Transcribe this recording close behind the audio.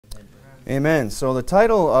Amen. So the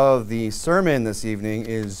title of the sermon this evening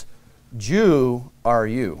is Jew Are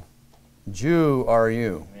You? Jew Are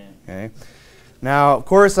You? Okay. Now, of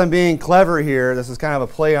course, I'm being clever here. This is kind of a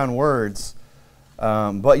play on words.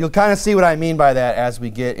 But you'll kind of see what I mean by that as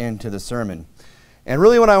we get into the sermon. And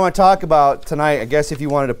really what I want to talk about tonight, I guess if you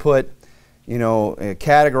wanted to put,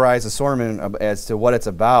 categorize the sermon as to what it's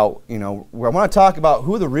about, I want to talk about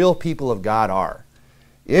who the real people of God are.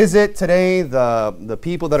 Is it today the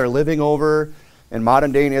people that are living over in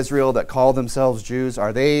modern day in Israel that call themselves Jews?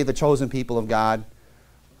 Are they the chosen people of God?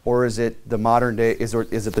 Or is it the modern day, is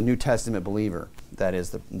it the New Testament believer that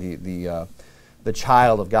is the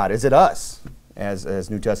child of God? Is it us as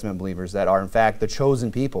New Testament believers that are in fact the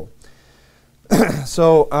chosen people?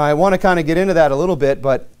 So I want to kind of get into that a little bit,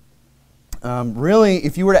 but really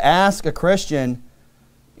if you were to ask a Christian,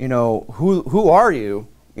 who are you?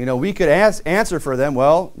 We could answer for them,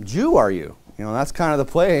 well, Jew are you? That's kind of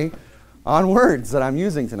the play on words that I'm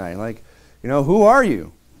using tonight. Like, who are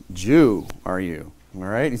you? Jew are you? All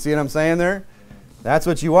right, you see what I'm saying there? That's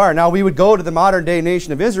what you are. Now, we would go to the modern day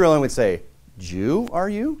nation of Israel and would say, Jew are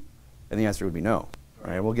you? And the answer would be no. All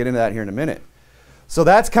right, we'll get into that here in a minute. So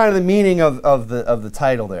that's kind of the meaning of the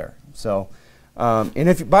title there. So, and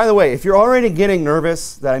if, by the way, if you're already getting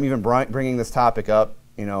nervous that I'm even bringing this topic up,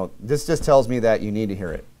 this just tells me that you need to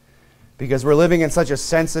hear it. Because we're living in such a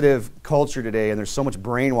sensitive culture today, and there's so much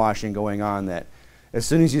brainwashing going on that as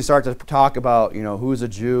soon as you start to talk about, who's a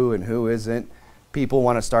Jew and who isn't, people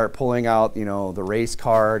want to start pulling out, the race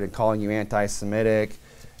card and calling you anti-Semitic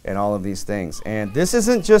and all of these things. And this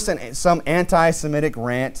isn't just some anti-Semitic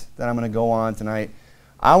rant that I'm going to go on tonight.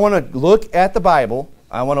 I want to look at the Bible.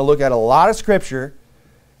 I want to look at a lot of Scripture.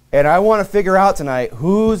 And I want to figure out tonight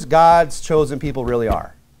who's God's chosen people really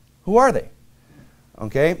are. Who are they?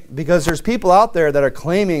 Okay? Because there's people out there that are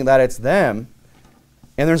claiming that it's them.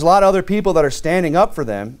 And there's a lot of other people that are standing up for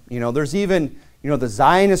them. There's even, the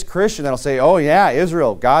Zionist Christian that'll say, oh yeah,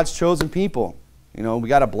 Israel, God's chosen people. We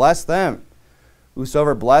got to bless them.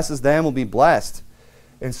 Whosoever blesses them will be blessed.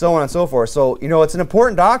 And so on and so forth. So, it's an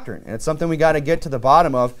important doctrine. And it's something we got to get to the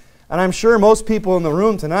bottom of. And I'm sure most people in the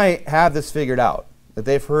room tonight have this figured out. That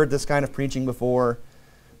they've heard this kind of preaching before.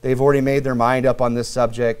 They've already made their mind up on this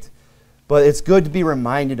subject. But it's good to be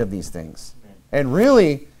reminded of these things. And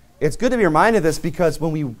really, it's good to be reminded of this because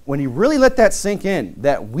when you really let that sink in,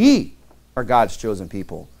 that we are God's chosen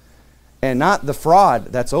people and not the fraud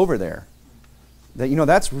that's over there, that,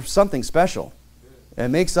 that's something special. It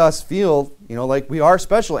makes us feel, like we are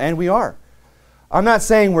special, and we are. I'm not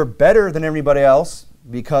saying we're better than everybody else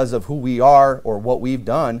because of who we are or what we've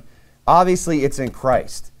done. Obviously, it's in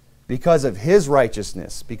Christ because of His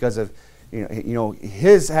righteousness, because of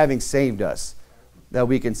His having saved us, that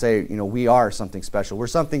we can say, we are something special. We're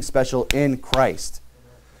something special in Christ.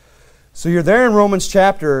 So you're there in Romans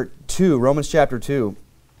chapter 2.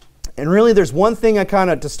 And really, there's one thing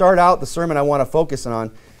to start out the sermon I want to focus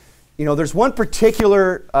on. There's one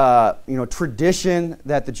particular, tradition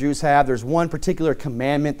that the Jews have. There's one particular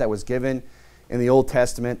commandment that was given in the Old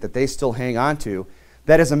Testament that they still hang on to.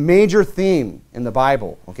 That is a major theme in the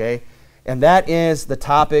Bible, okay? And that is the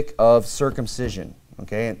topic of circumcision,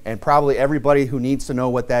 okay? And probably everybody who needs to know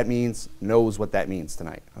what that means knows what that means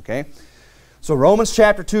tonight, okay? So Romans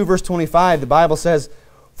chapter 2, verse 25, the Bible says,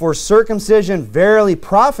 "For circumcision verily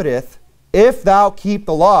profiteth, if thou keep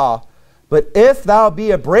the law, but if thou be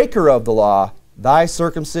a breaker of the law, thy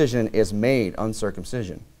circumcision is made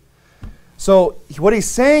uncircumcision." So what he's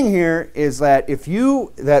saying here is that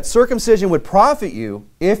that circumcision would profit you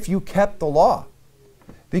if you kept the law.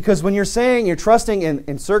 Because when you're saying you're trusting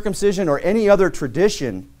in circumcision or any other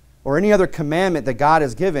tradition or any other commandment that God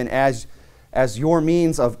has given as your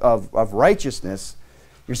means of righteousness,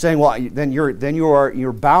 you're saying, well, then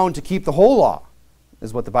you're bound to keep the whole law,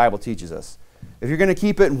 is what the Bible teaches us. If you're going to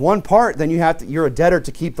keep it in one part, then you're a debtor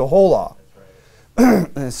to keep the whole law.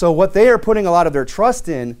 So what they are putting a lot of their trust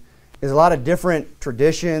in is a lot of different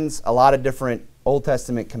traditions, a lot of different Old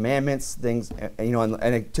Testament commandments, things,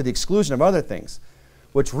 and to the exclusion of other things,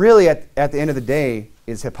 which really at the end of the day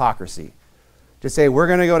is hypocrisy. To say we're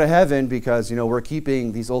going to go to heaven because we're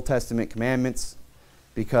keeping these Old Testament commandments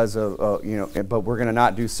because of but we're going to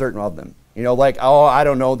not do certain of them. I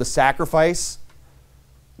don't know, the sacrifice.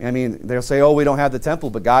 I mean, they'll say, oh, we don't have the temple,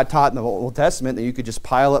 but God taught in the Old Testament that you could just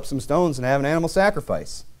pile up some stones and have an animal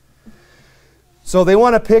sacrifice. So they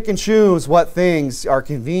want to pick and choose what things are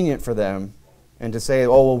convenient for them and to say,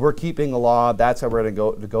 oh, well, we're keeping the law, that's how we're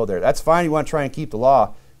going to go there. That's fine, you want to try and keep the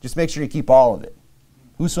law, just make sure you keep all of it.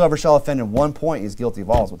 Whosoever shall offend in one point is guilty of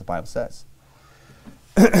all, is what the Bible says.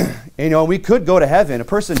 You know, we could go to heaven. A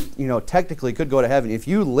person, you know, technically could go to heaven. If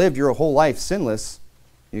you lived your whole life sinless,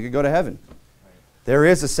 you could go to heaven. There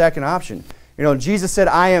is a second option. You know, Jesus said,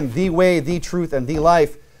 I am the way, the truth, and the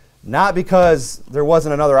life, not because there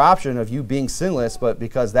wasn't another option of you being sinless, but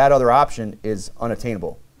because that other option is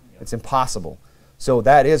unattainable. It's impossible. So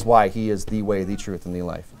that is why he is the way, the truth, and the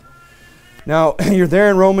life. Now, you're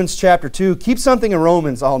there in Romans chapter 2. Keep something in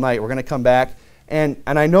Romans all night. We're going to come back. And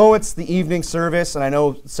I know it's the evening service, and I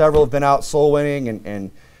know several have been out soul winning,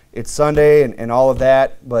 and it's Sunday and all of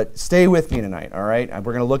that, but stay with me tonight, all right? We're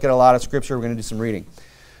going to look at a lot of scripture. We're going to do some reading.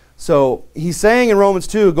 So he's saying in Romans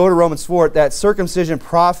 2, go to Romans 4, that circumcision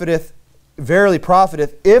profiteth, verily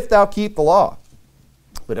profiteth, if thou keep the law.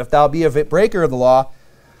 But if thou be a breaker of the law,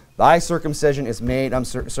 thy circumcision is made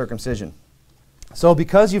uncircumcision. So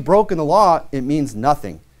because you've broken the law, it means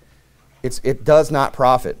nothing. It does not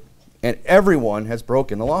profit. And everyone has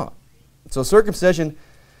broken the law. So circumcision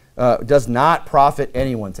does not profit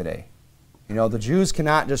anyone today. You know, the Jews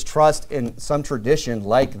cannot just trust in some tradition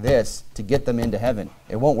like this to get them into heaven.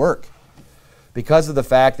 It won't work because of the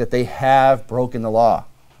fact that they have broken the law.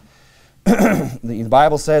 The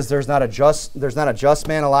Bible says there's not a just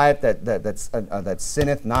man alive that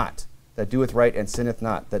sinneth not, that doeth right and sinneth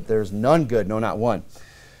not, that there's none good, no, not one.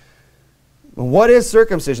 What is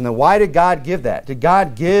circumcision? Then why did God give that? Did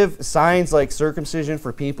God give signs like circumcision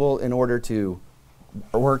for people in order to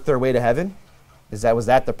work their way to heaven? Was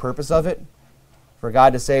that the purpose of it? For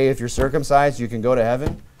God to say, if you're circumcised, you can go to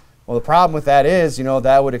heaven? Well, the problem with that is, you know,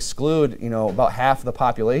 that would exclude, you know, about half of the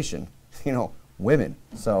population, you know, women.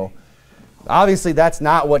 So obviously that's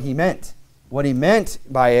not what he meant. What he meant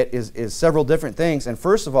by it is several different things. And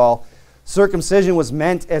first of all, circumcision was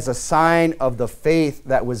meant as a sign of the faith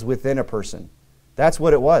that was within a person. That's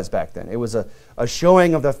what it was back then. It was a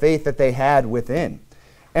showing of the faith that they had within.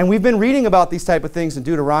 And we've been reading about these type of things in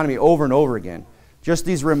Deuteronomy over and over again. Just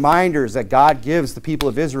these reminders that God gives the people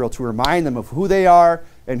of Israel to remind them of who they are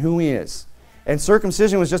and who he is. And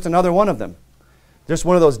circumcision was just another one of them. Just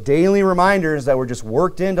one of those daily reminders that were just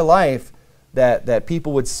worked into life that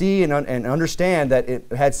people would see and understand that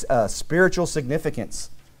it had spiritual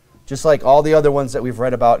significance. Just like all the other ones that we've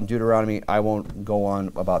read about in Deuteronomy. I won't go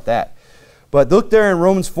on about that. But look there in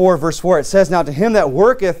Romans 4, verse 4. It says, now to him that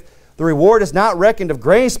worketh, the reward is not reckoned of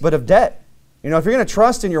grace, but of debt. You know, if you're going to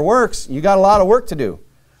trust in your works, you got a lot of work to do.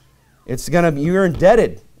 You're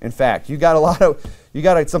indebted, in fact. You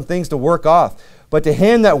got some things to work off. But to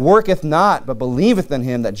him that worketh not, but believeth in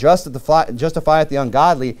him that justifieth the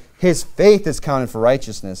ungodly, his faith is counted for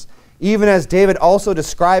righteousness. Even as David also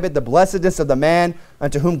described the blessedness of the man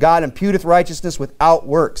unto whom God imputeth righteousness without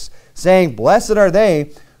works, saying, blessed are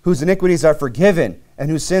they whose iniquities are forgiven and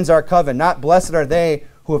whose sins are covered. Not blessed are they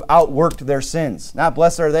who have outworked their sins. Not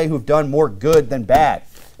blessed are they who have done more good than bad.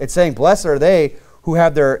 It's saying, blessed are they who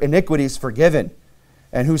have their iniquities forgiven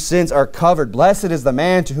and whose sins are covered. Blessed is the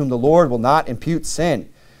man to whom the Lord will not impute sin.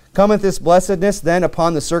 Cometh this blessedness then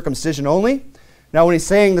upon the circumcision only? Now when he's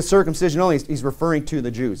saying the circumcision only, he's referring to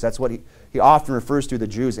the Jews. That's what he often refers to the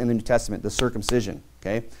Jews in the New Testament, the circumcision.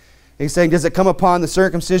 Okay? He's saying, does it come upon the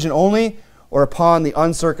circumcision only or upon the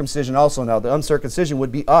uncircumcision also? Now the uncircumcision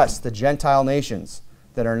would be us, the Gentile nations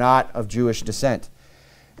that are not of Jewish descent.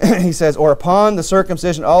 He says, or upon the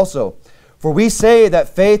circumcision also. For we say that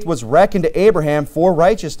faith was reckoned to Abraham for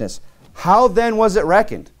righteousness. How then was it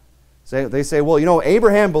reckoned? So they say, well, you know,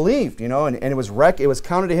 Abraham believed, you know, and it was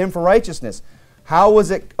counted to him for righteousness. How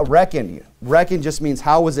was it reckoned? Reckoned just means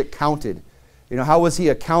how was it counted? You know, how was he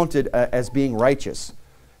accounted as being righteous?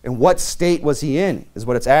 And what state was he in, is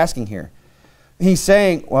what it's asking here. He's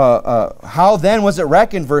saying, how then was it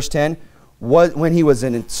reckoned, verse 10, when he was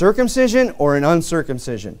in circumcision or in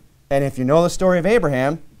uncircumcision? And if you know the story of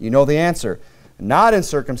Abraham, you know the answer. Not in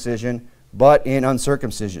circumcision, but in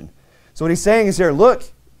uncircumcision. So what he's saying is here, look,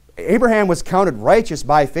 Abraham was counted righteous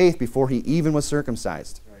by faith before he even was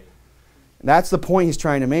circumcised. Right. And that's the point he's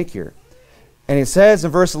trying to make here. And it says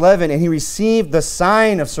in verse 11, and he received the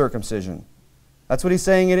sign of circumcision. That's what he's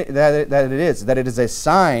saying that it is a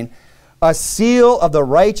sign, a seal of the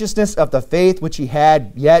righteousness of the faith which he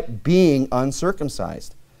had, yet being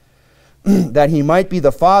uncircumcised, that he might be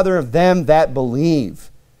the father of them that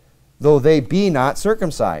believe, though they be not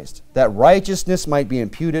circumcised, that righteousness might be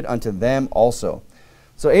imputed unto them also.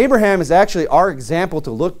 So Abraham is actually our example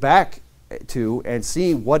to look back to and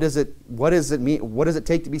see what does it mean, what does it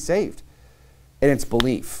take to be saved? And it's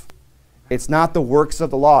belief. It's not the works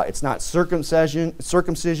of the law. It's not circumcision.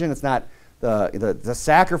 It's not the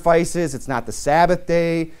sacrifices. It's not the Sabbath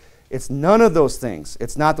day. It's none of those things.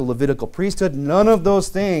 It's not the Levitical priesthood. None of those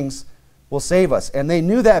things will save us. And they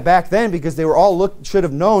knew that back then because they were all should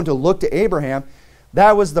have known to look to Abraham.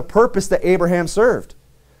 That was the purpose that Abraham served.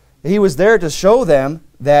 He was there to show them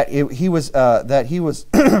that he was.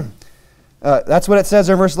 That's what it says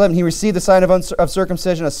in verse 11. He received the sign of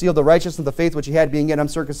circumcision, a seal of the righteousness of the faith which he had, being yet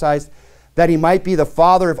uncircumcised, that he might be the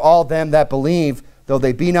father of all them that believe, though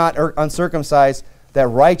they be not uncircumcised, that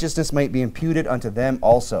righteousness might be imputed unto them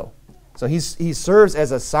also. So he serves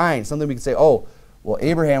as a sign, something we can say, oh, well,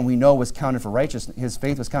 Abraham we know was counted for righteousness. His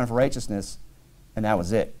faith was counted for righteousness, and that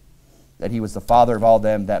was it. That he was the father of all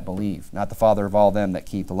them that believe, not the father of all them that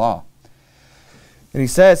keep the law. And he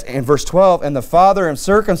says in verse 12, and the father of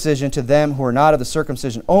circumcision to them who are not of the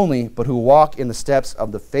circumcision only, but who walk in the steps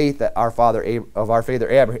of the faith that our father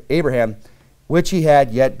Abraham, which he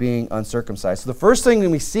had yet being uncircumcised. So the first thing that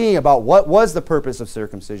we see about what was the purpose of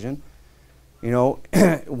circumcision,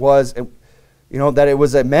 was, that it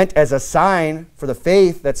was meant as a sign for the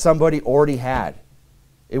faith that somebody already had.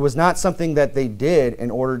 It was not something that they did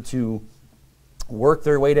in order to work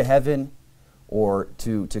their way to heaven or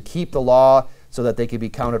to keep the law so that they could be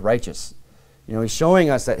counted righteous. He's showing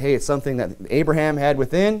us that, hey, it's something that Abraham had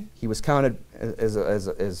within. He was counted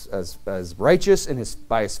as righteous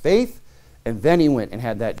by his faith, and then he went and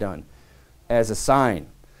had that done as a sign.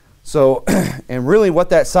 So, and really what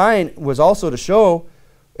that sign was also to show,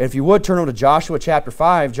 if you would turn over to Joshua chapter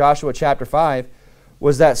 5,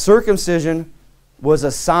 was that circumcision was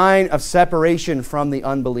a sign of separation from the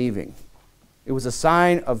unbelieving. It was a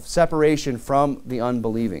sign of separation from the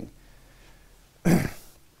unbelieving.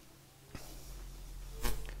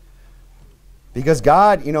 Because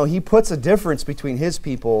God, he puts a difference between his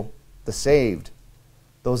people, the saved,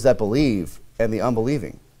 those that believe, and the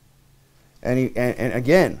unbelieving. And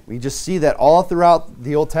again, we just see that all throughout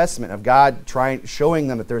the Old Testament of God showing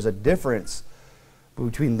them that there's a difference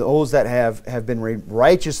between those that have been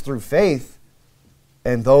righteous through faith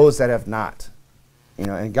and those that have not.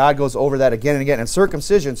 And God goes over that again and again. And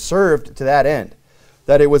circumcision served to that end,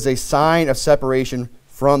 that it was a sign of separation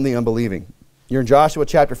from the unbelieving. You're in Joshua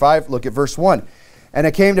chapter 5, look at verse 1. And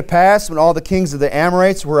it came to pass when all the kings of the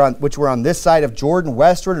Amorites which were on this side of Jordan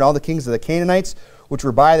westward, and all the kings of the Canaanites which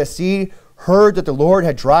were by the sea, heard that the Lord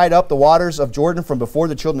had dried up the waters of Jordan from before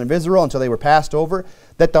the children of Israel until they were passed over,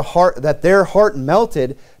 that their heart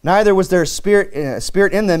melted, neither was there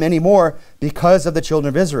spirit in them any more because of the children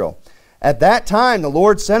of Israel. At that time the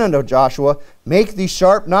Lord said unto Joshua, make these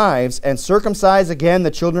sharp knives, and circumcise again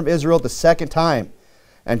the children of Israel the second time.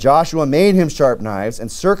 And Joshua made him sharp knives,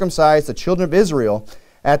 and circumcised the children of Israel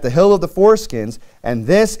at the hill of the foreskins, and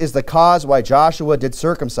this is the cause why Joshua did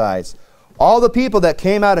circumcise. All the people that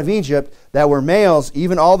came out of Egypt that were males,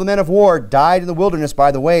 even all the men of war, died in the wilderness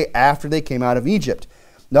by the way after they came out of Egypt.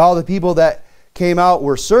 Now all the people that came out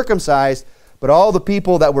were circumcised, but all the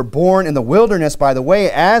people that were born in the wilderness by the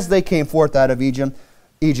way as they came forth out of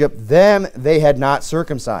Egypt, them they had not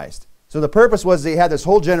circumcised. So the purpose was they had this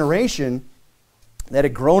whole generation that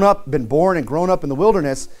had been born and grown up in the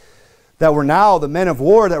wilderness, that were now the men of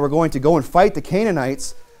war that were going to go and fight the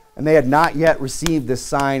Canaanites, and they had not yet received this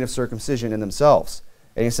sign of circumcision in themselves.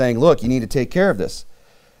 And he's saying, look, you need to take care of this.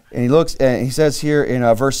 And he looks, and he says here in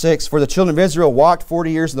verse 6, for the children of Israel walked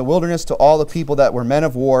 40 years in the wilderness, till all the people that were men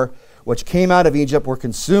of war, which came out of Egypt, were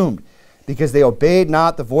consumed, because they obeyed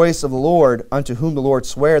not the voice of the Lord, unto whom the Lord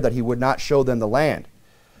sware that he would not show them the land.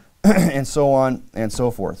 And so on and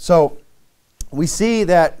so forth. So we see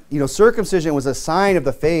that circumcision was a sign of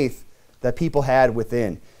the faith that people had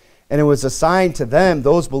within. And it was a sign to them,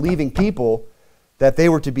 those believing people, that they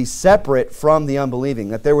were to be separate from the unbelieving,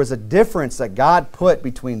 that there was a difference that God put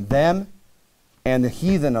between them and the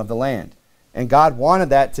heathen of the land. And God wanted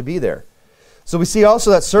that to be there. So we see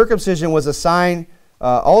also that circumcision was a sign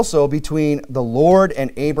also between the Lord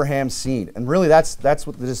and Abraham's seed. And really that's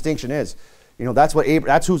what the distinction is.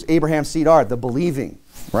 That's whose Abraham's seed are, the believing,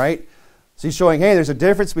 right? So he's showing, hey, there's a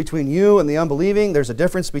difference between you and the unbelieving. There's a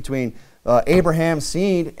difference between Abraham's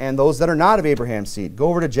seed and those that are not of Abraham's seed. Go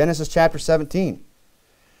over to Genesis chapter 17.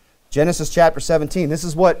 Genesis chapter 17. This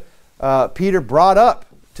is what Peter brought up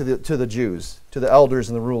to the Jews, to the elders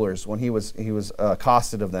and the rulers when he was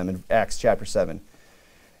accosted of them in Acts chapter 7.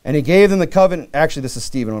 And he gave them the covenant. Actually, this is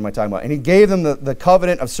Stephen. What am I talking about? And he gave them the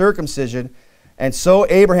covenant of circumcision. And so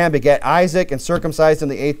Abraham begat Isaac and circumcised him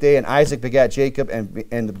the 8th day, and Isaac begat Jacob,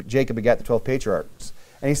 and Jacob begat the 12 patriarchs.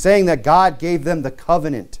 And he's saying that God gave them the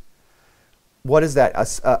covenant. What is that?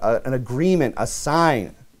 An agreement, a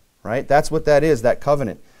sign, right? That's what that is, that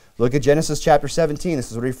covenant. Look at Genesis chapter 17. This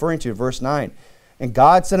is what we're referring to, verse 9. And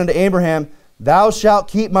God said unto Abraham, thou shalt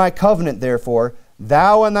keep my covenant, therefore,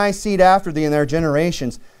 thou and thy seed after thee in their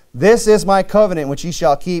generations, This is my covenant which ye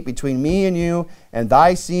shall keep between me and you and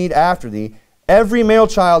thy seed after thee. Every male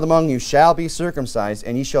child among you shall be circumcised,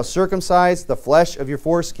 and ye shall circumcise the flesh of your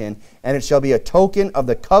foreskin, and it shall be a token of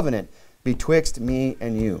the covenant betwixt me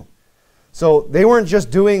and you. So they weren't just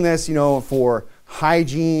doing this, for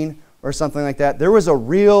hygiene or something like that. There was a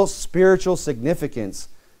real spiritual significance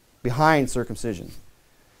behind circumcision.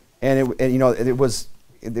 And it was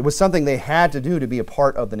something they had to do to be a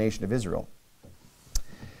part of the nation of Israel.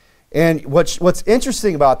 And what's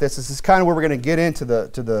interesting about this is kind of where we're going to get into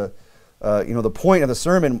the point of the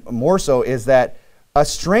sermon more so, is that a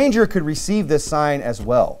stranger could receive this sign as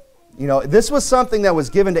well. This was something that was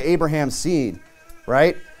given to Abraham's seed,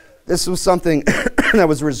 right? This was something that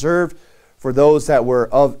was reserved for those that were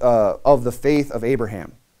of the faith of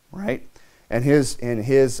Abraham, right? And his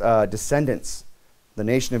descendants, the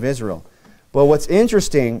nation of Israel. But what's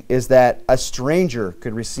interesting is that a stranger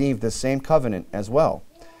could receive this same covenant as well.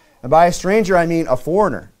 And by a stranger, I mean a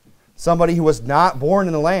foreigner, somebody who was not born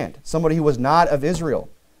in the land, somebody who was not of Israel,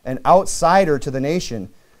 an outsider to the nation,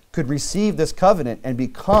 could receive this covenant and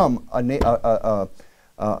become a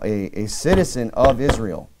citizen of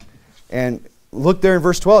Israel. And look there in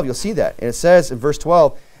verse 12, you'll see that. And it says in verse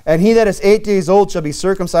 12, and he that is 8 days old shall be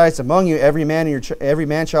circumcised among you, every man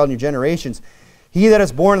child in your generations. He that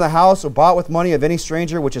is born in the house or bought with money of any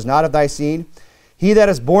stranger which is not of thy seed, he that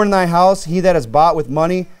is born in thy house, he that is bought with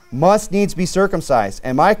money, must needs be circumcised.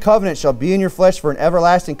 And my covenant shall be in your flesh for an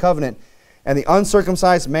everlasting covenant. And the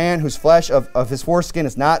uncircumcised man whose flesh of his foreskin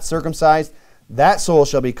is not circumcised, that soul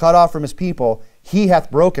shall be cut off from his people. He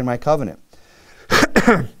hath broken my covenant.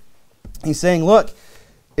 He's saying, look,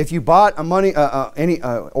 if you bought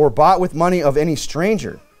bought with money of any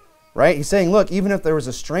stranger, right? He's saying, look, even if there was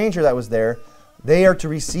a stranger that was there, they are to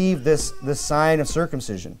receive this sign of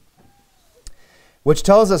circumcision. Which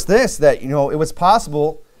tells us this, that, it was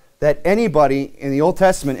possible that anybody in the Old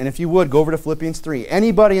Testament, and if you would, go over to Philippians 3,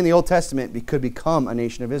 anybody in the Old Testament could become a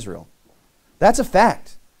nation of Israel. That's a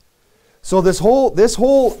fact. So this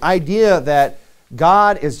whole idea that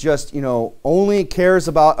God is just, only cares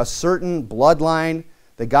about a certain bloodline,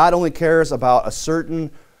 that God only cares about a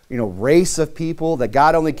certain, race of people, that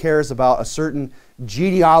God only cares about a certain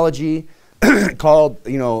genealogy called,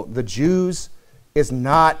 the Jews, is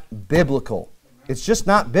not biblical. It's just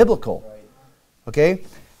not biblical. Okay?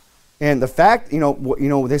 And the fact,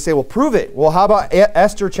 they say, well, prove it. Well, how about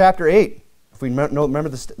Esther chapter 8? If we remember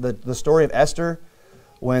the story of Esther,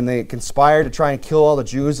 when they conspired to try and kill all the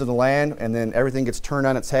Jews of the land, and then everything gets turned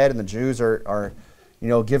on its head, and the Jews are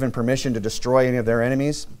given permission to destroy any of their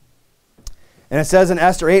enemies. And it says in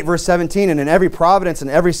Esther 8, verse 17, and in every province and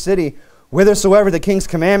every city, whithersoever the king's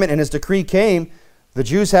commandment and his decree came, the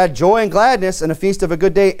Jews had joy and gladness and a feast of a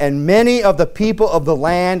good day, and many of the people of the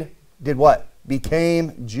land did what?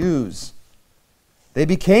 Became Jews. They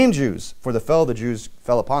became Jews, for the fear of the Jews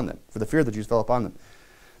fell upon them.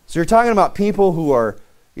 So you're talking about people who are,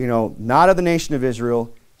 not of the nation of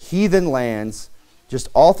Israel, heathen lands, just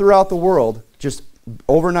all throughout the world, just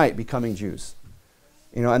overnight becoming Jews.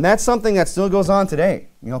 And that's something that still goes on today.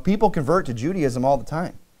 People convert to Judaism all the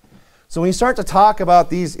time. So when you start to talk about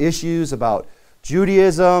these issues about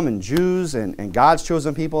Judaism and Jews and God's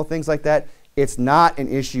chosen people, things like that, it's not an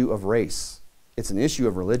issue of race. It's an issue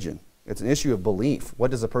of religion. It's an issue of belief. What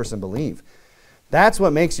does a person believe? That's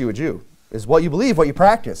what makes you a Jew, is what you believe, what you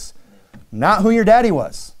practice, not who your daddy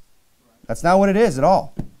was. That's not what it is at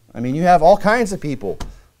all. I mean, you have all kinds of people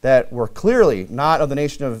that were clearly not of the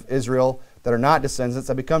nation of Israel, that are not descendants,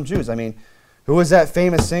 that become Jews. I mean, who was that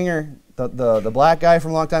famous singer, the black guy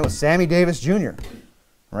from a long time? It was Sammy Davis Jr.,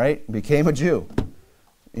 right? Became a Jew.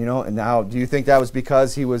 And now, do you think that was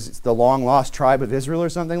because he was the long-lost tribe of Israel or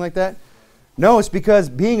something like that? No, it's because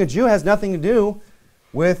being a Jew has nothing to do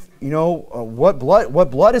with, what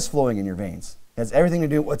blood is flowing in your veins. It has everything to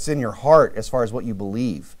do with what's in your heart as far as what you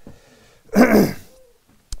believe.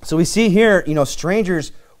 So we see here,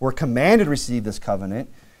 strangers were commanded to receive this covenant.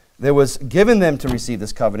 There was given them to receive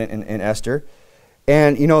this covenant in Esther.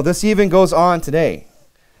 And, this even goes on today.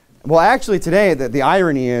 Well, actually today, the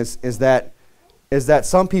irony is that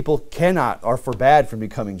some people are forbade from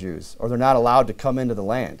becoming Jews, or they're not allowed to come into the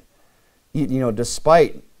land,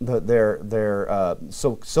 despite their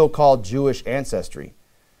so-called Jewish ancestry,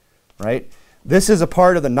 right? This is a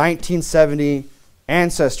part of the 1970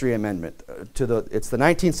 Ancestry Amendment it's the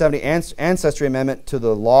 1970 Ancestry Amendment to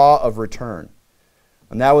the Law of Return.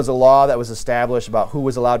 And that was a law that was established about who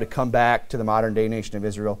was allowed to come back to the modern-day nation of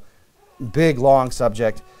Israel. Big, long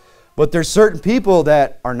subject. But there's certain people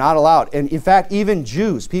that are not allowed. And in fact, even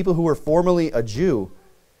Jews, people who were formerly a Jew,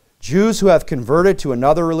 Jews who have converted to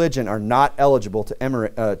another religion are not eligible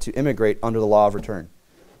to immigrate under the law of return.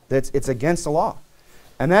 It's against the law.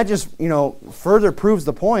 And that just, further proves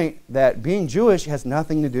the point that being Jewish has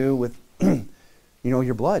nothing to do with,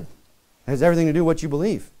 your blood. It has everything to do with what you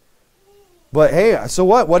believe. But hey, so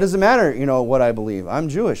what? What does it matter, what I believe? I'm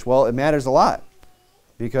Jewish. Well, it matters a lot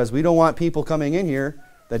because we don't want people coming in here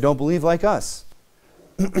that don't believe like us,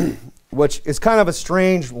 which is kind of a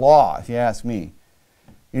strange law, if you ask me.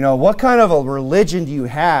 What kind of a religion do you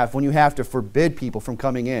have when you have to forbid people from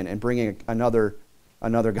coming in and bringing another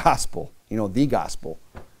gospel, the gospel?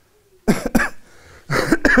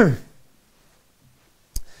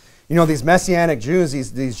 These Messianic Jews,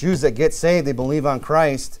 these Jews that get saved, they believe on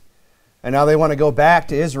Christ, and now they want to go back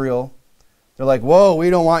to Israel. They're like, whoa, we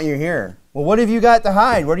don't want you here. Well, what have you got to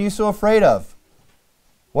hide? What are you so afraid of?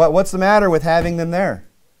 What's the matter with having them there?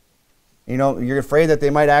 You're afraid that they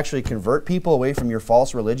might actually convert people away from your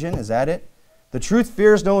false religion? Is that it? The truth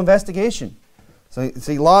fears no investigation. So,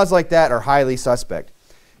 see, laws like that are highly suspect.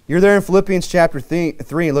 You're there in Philippians chapter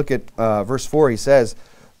 3, look at verse 4. He says,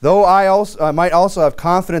 though I might also have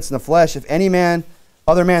confidence in the flesh, if any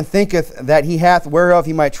other man thinketh that he hath whereof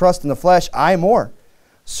he might trust in the flesh, I more.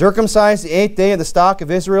 Circumcised the 8th day of the stock of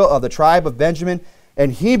Israel, of the tribe of Benjamin,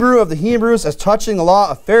 and Hebrew of the Hebrews, as touching the law,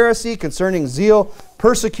 a Pharisee, concerning zeal,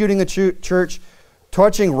 persecuting the church,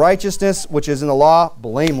 touching righteousness, which is in the law,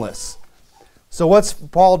 blameless. So what's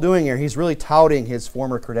Paul doing here? He's really touting his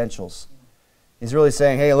former credentials. He's really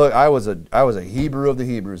saying, hey, look, I was a Hebrew of the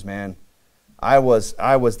Hebrews, man. I was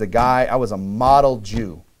the guy, I was a model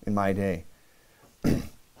Jew in my day. And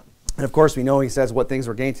of course we know he says, what things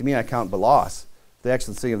were gained to me I count but loss, the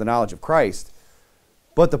excellency of the knowledge of Christ.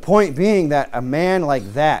 But the point being that a man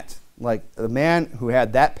like that, like a man who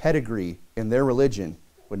had that pedigree in their religion,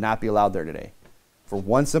 would not be allowed there today. For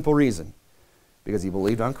one simple reason, because he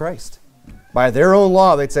believed on Christ. By their own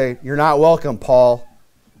law, they'd say, you're not welcome, Paul,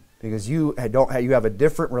 because you have a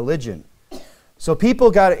different religion. So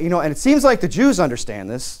people got it, and it seems like the Jews understand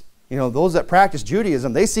this. Those that practice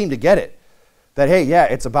Judaism, they seem to get it. That, hey, yeah,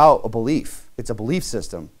 it's about a belief. It's a belief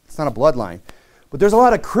system. It's not a bloodline. But there's a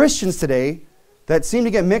lot of Christians today that seem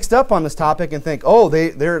to get mixed up on this topic and think, oh,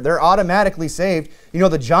 they're automatically saved.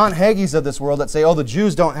 The John Hagees of this world that say, oh, the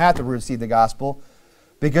Jews don't have to receive the gospel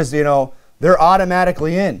because, they're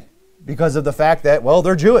automatically in because of the fact that, well,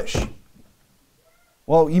 they're Jewish.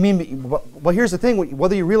 Well, here's the thing.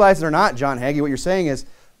 Whether you realize it or not, John Hagee, what you're saying is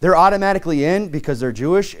they're automatically in because they're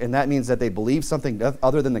Jewish, and that means that they believe something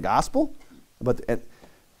other than the gospel.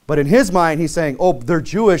 But in his mind, he's saying, oh, they're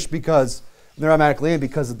Jewish because they're automatically in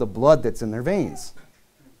because of the blood that's in their veins.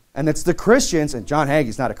 And it's the Christians, and John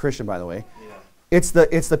Hagee's not a Christian, by the way. Yeah. It's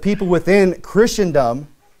the people within Christendom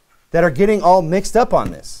that are getting all mixed up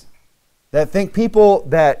on this. That think people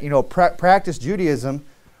that practice Judaism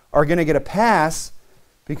are going to get a pass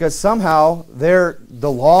because somehow they're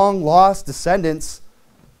the long-lost descendants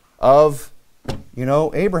of,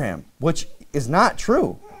 Abraham, which is not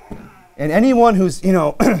true. And anyone who's,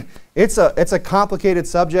 it's a complicated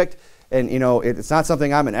subject. And, it's not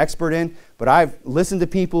something I'm an expert in, but I've listened to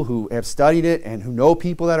people who have studied it and who know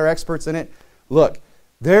people that are experts in it. Look,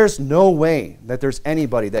 there's no way that there's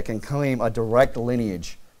anybody that can claim a direct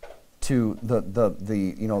lineage to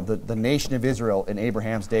the nation of Israel in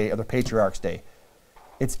Abraham's day or the patriarch's day.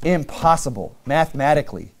 It's impossible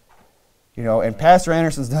mathematically. And Pastor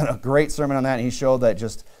Anderson's done a great sermon on that, and he showed that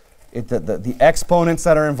just the exponents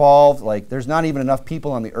that are involved, like there's not even enough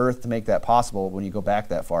people on the earth to make that possible when you go back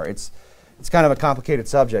that far. It's kind of a complicated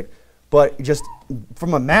subject. But just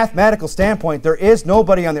from a mathematical standpoint, there is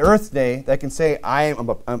nobody on the earth today that can say, I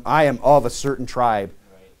am of a certain tribe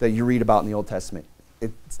that you read about in the Old Testament.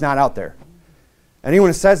 It's not out there. Anyone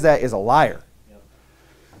who says that is a liar.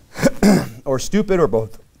 Yep. Or stupid or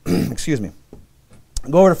both. Excuse me.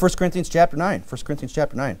 Go over to 1 Corinthians chapter 9. 1 Corinthians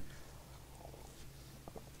chapter 9.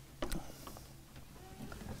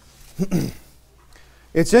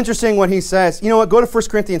 It's interesting when he says, go to 1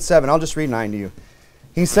 Corinthians 7. I'll just read 9 to you.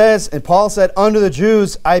 He says, and Paul said, under the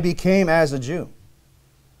Jews I became as a Jew.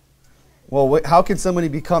 Well, how can somebody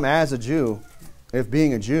become as a Jew if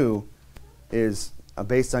being a Jew is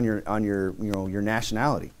based on your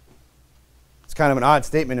nationality? It's kind of an odd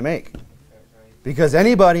statement to make. Because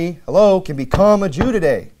anybody, can become a Jew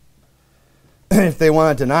today. If they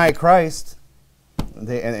want to deny Christ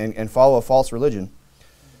and follow a false religion.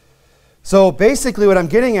 So basically what I'm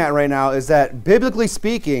getting at right now is that biblically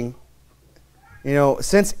speaking,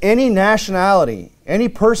 since any nationality, any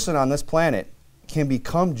person on this planet can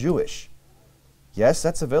become Jewish, yes,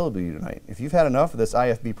 that's available to you tonight. If you've had enough of this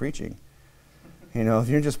IFB preaching, if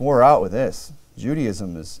you're just wore out with this,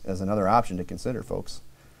 Judaism as another option to consider, folks.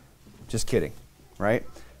 Just kidding, right?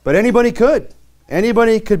 But anybody could.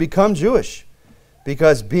 Anybody could become Jewish.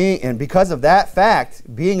 Because of that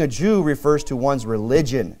fact, being a Jew refers to one's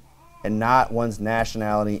religion and not one's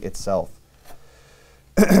nationality itself.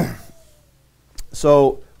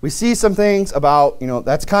 So we see some things about,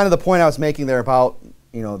 that's kind of the point I was making there about,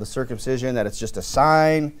 the circumcision, that it's just a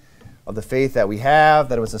sign of the faith that we have,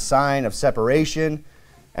 that it was a sign of separation,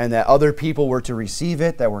 and that other people were to receive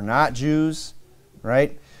it that were not Jews,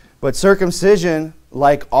 right? But circumcision,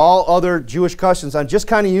 like all other Jewish customs, I'm just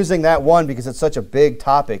kind of using that one because it's such a big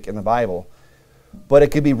topic in the Bible, but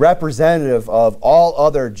it could be representative of all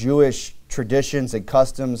other Jewish traditions and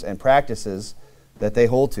customs and practices that they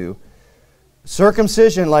hold to.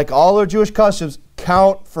 Circumcision, like all other Jewish customs,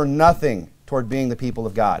 count for nothing toward being the people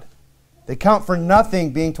of God. They count for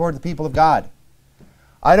nothing being toward the people of God.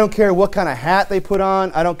 I don't care what kind of hat they put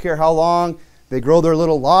on. I don't care how long they grow their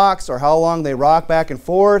little locks, or how long they rock back and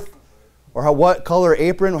forth, or what color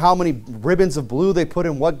apron, how many ribbons of blue they put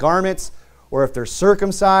in what garments, or if they're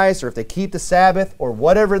circumcised, or if they keep the Sabbath, or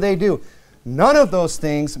whatever they do. None of those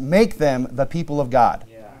things make them the people of God.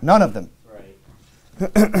 Yeah. None of them.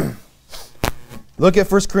 Right. Look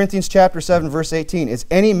at 1 Corinthians chapter 7, verse 18. Is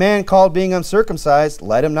any man called being uncircumcised?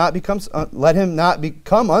 Let him not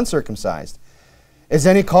become uncircumcised. Is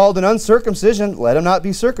any called an uncircumcision? Let him not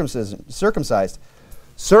be circumcised.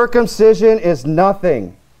 Circumcision is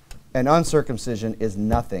nothing, and uncircumcision is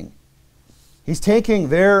nothing. He's taking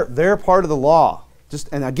their part of the law.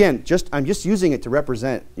 I'm just using it to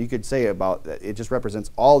represent, you could say about that, it just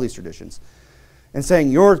represents all these traditions. And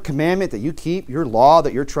saying your commandment that you keep, your law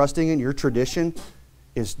that you're trusting in, your tradition,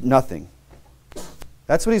 is nothing.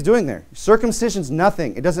 That's what he's doing there. Circumcision's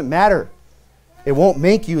nothing. It doesn't matter. It won't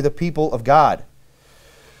make you the people of God.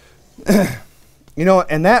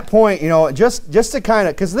 And that point, just to kind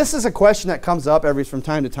of, because this is a question that comes up from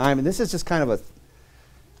time to time, and this is just kind of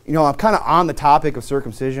I'm kind of on the topic of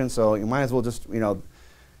circumcision, so you might as well just, we've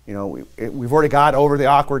already got over the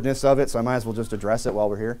awkwardness of it, so I might as well just address it while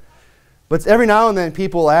we're here. But every now and then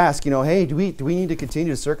people ask, hey, do we need to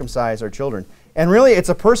continue to circumcise our children? And really, it's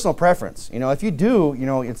a personal preference. If you do,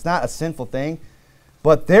 it's not a sinful thing.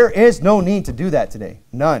 But there is no need to do that today.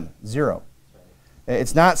 None. Zero.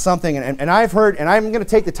 It's not something, and I've heard, and I'm going to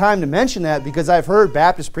take the time to mention that because I've heard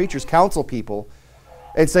Baptist preachers counsel people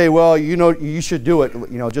and say, well, you should do it,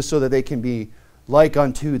 just so that they can be like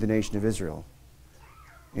unto the nation of Israel.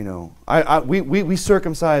 We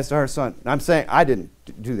circumcised our son. I'm saying I didn't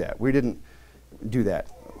do that. We didn't do that.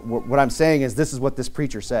 What I'm saying is this is what this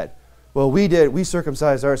preacher said. Well, we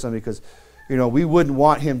circumcised our son because, we wouldn't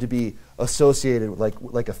want him to be associated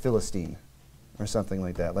like a Philistine or something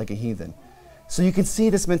like that, like a heathen. So you can see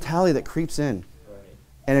this mentality that creeps in. Right.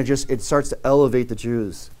 And it starts to elevate the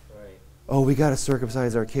Jews. Right. Oh, we got to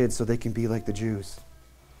circumcise our kids so they can be like the Jews.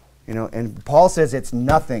 And Paul says it's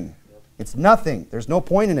nothing. It's nothing. There's no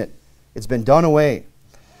point in it. It's been done away.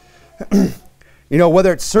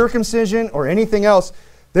 Whether it's circumcision or anything else,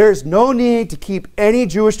 there's no need to keep any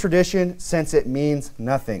Jewish tradition since it means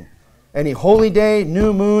nothing. Any holy day,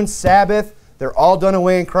 new moon, Sabbath, they're all done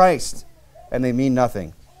away in Christ, and they mean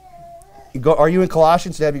nothing. Are you in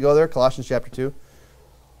Colossians? Did you go there? Colossians chapter 2.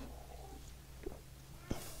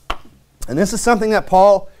 And this is something that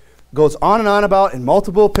Paul goes on and on about in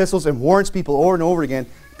multiple epistles and warns people over and over again.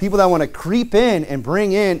 People that want to creep in and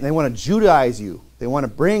bring in, they want to Judaize you. They want to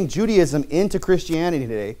bring Judaism into Christianity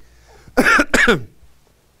today.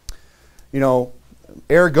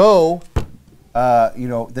 Ergo,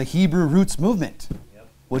 the Hebrew roots movement,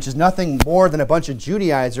 which is nothing more than a bunch of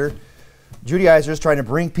Judaizers trying to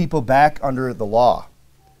bring people back under the law.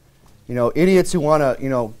 Idiots who want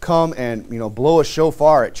to, come and, blow a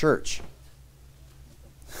shofar at church.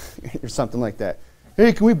 Or something like that.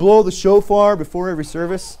 Hey, can we blow the shofar before every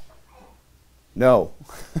service? No.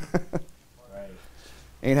 Right.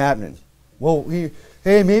 Ain't happening. Well,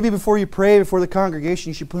 hey, maybe before you pray before the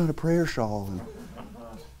congregation, you should put on a prayer shawl. And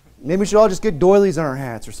maybe we should all just get doilies on our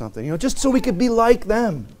hats or something, just so we could be like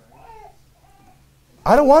them.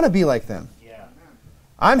 I don't want to be like them. Yeah.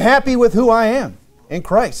 I'm happy with who I am in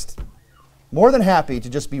Christ. More than happy to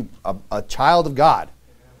just be a child of God.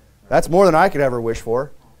 That's more than I could ever wish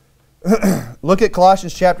for. Look at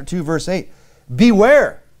Colossians chapter 2, verse 8.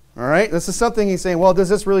 Beware. All right? This is something he's saying, well, does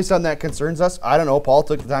this really something that concerns us? I don't know. Paul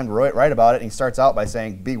took the time to write about it, and he starts out by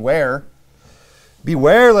saying, beware.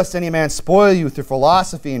 Beware lest any man spoil you through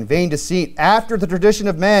philosophy and vain deceit, after the tradition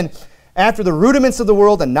of men, after the rudiments of the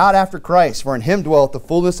world, and not after Christ. For in him dwelleth the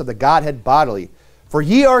fullness of the Godhead bodily. For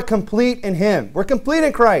ye are complete in him. We're complete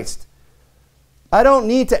in Christ. I don't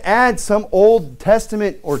need to add some Old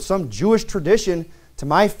Testament or some Jewish tradition to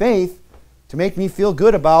my faith to make me feel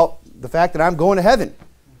good about the fact that I'm going to heaven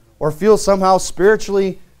or feel somehow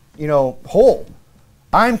spiritually, whole.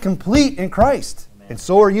 I'm complete in Christ. Amen. And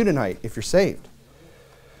so are you tonight if you're saved.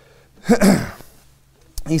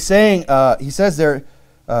 He's saying, he says there,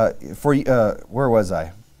 where was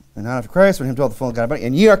I? And not of Christ, when him dwelt the full God.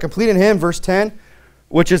 And ye are complete in him, verse 10,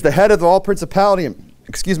 which is the head of all principality,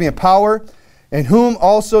 and power, in whom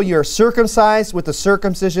also ye are circumcised with the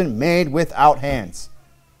circumcision made without hands.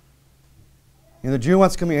 The Jew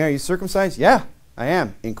wants to come here, are you circumcised? Yeah, I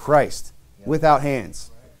am, in Christ, without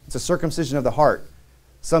hands. It's a circumcision of the heart,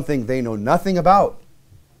 something they know nothing about,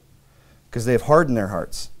 because they have hardened their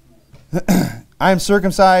hearts. I am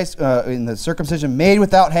circumcised in the circumcision made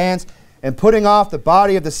without hands, and putting off the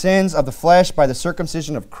body of the sins of the flesh by the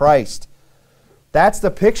circumcision of Christ. That's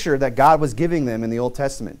the picture that God was giving them in the Old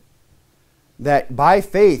Testament. That by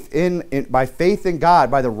faith in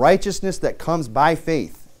God, by the righteousness that comes by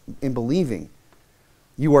faith in believing,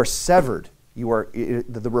 you are severed.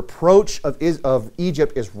 The reproach of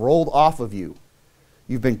Egypt is rolled off of you.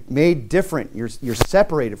 You've been made different. You're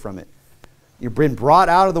separated from it. You've been brought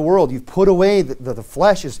out of the world. You've put away, the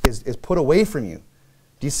flesh is put away from you.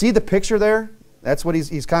 Do you see the picture there? That's what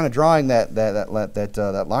he's kind of drawing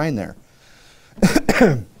that line there.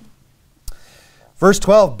 Verse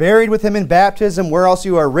 12, buried with him in baptism, where else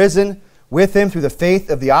you are risen with him through the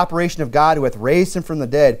faith of the operation of God who hath raised him from the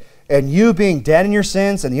dead. And you being dead in your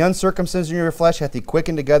sins and the uncircumcision of your flesh hath he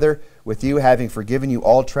quickened together with you, having forgiven you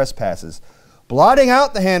all trespasses, blotting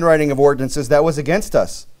out the handwriting of ordinances that was against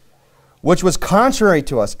us, which was contrary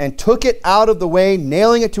to us, and took it out of the way,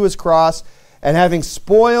 nailing it to his cross, and having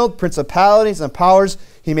spoiled principalities and powers,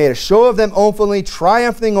 he made a show of them openly,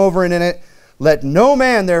 triumphing over and in it. Let no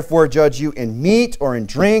man therefore judge you in meat or in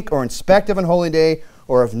drink or in respect of an holy day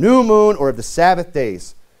or of new moon or of the Sabbath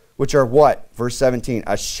days, which are what? Verse 17,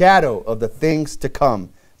 a shadow of the things to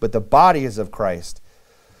come, but the body is of Christ.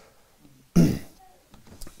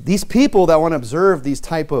 These people that want to observe these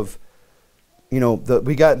type of, we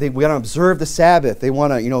got to observe the Sabbath. They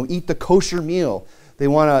want to, eat the kosher meal. They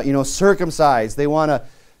want to, circumcise. They want to,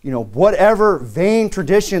 whatever vain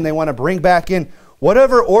tradition they want to bring back in.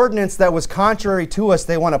 Whatever ordinance that was contrary to us,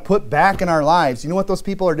 they want to put back in our lives. You know what those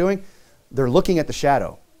people are doing? They're looking at the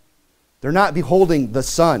shadow. They're not beholding the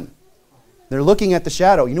sun. They're looking at the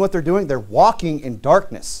shadow. You know what they're doing? They're walking in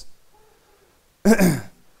darkness.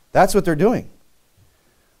 That's what they're doing.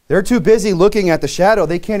 They're too busy looking at the shadow.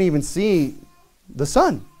 They can't even see the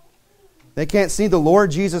sun. They can't see the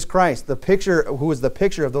Lord Jesus Christ, the picture, who is the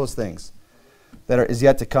picture of those things that is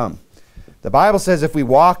yet to come. The Bible says if we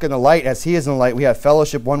walk in the light as he is in the light, we have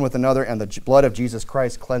fellowship one with another, and the blood of Jesus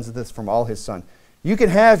Christ cleanseth us from all his son. You can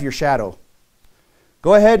have your shadow.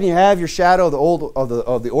 Go ahead and you have your shadow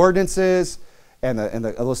of the ordinances and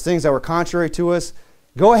those things that were contrary to us.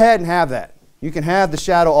 Go ahead and have that. You can have the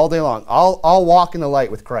shadow all day long. I'll walk in the light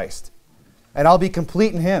with Christ, and I'll be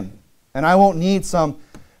complete in him, and I won't need some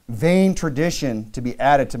vain tradition to be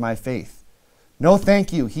added to my faith. No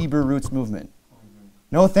thank you, Hebrew Roots movement.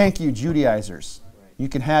 No thank you, Judaizers. You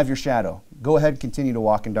can have your shadow. Go ahead and continue to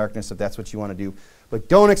walk in darkness if that's what you want to do. But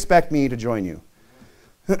don't expect me to join you.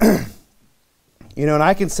 And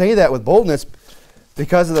I can say that with boldness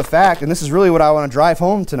because of the fact, and this is really what I want to drive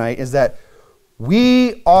home tonight, is that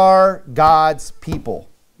we are God's people.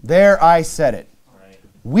 There, I said it. Right.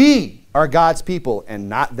 We are God's people and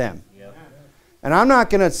not them. Yep. And I'm not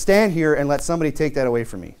going to stand here and let somebody take that away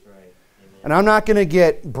from me. And I'm not going to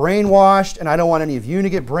get brainwashed, and I don't want any of you to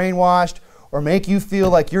get brainwashed or make you feel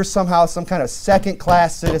like you're somehow some kind of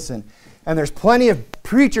second-class citizen. And there's plenty of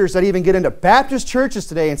preachers that even get into Baptist churches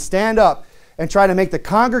today and stand up and try to make the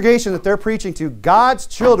congregation that they're preaching to, God's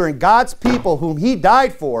children, God's people whom he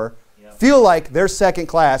died for, feel like they're second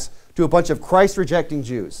class to a bunch of Christ-rejecting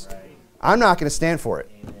Jews. Right. I'm not going to stand for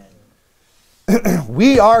it.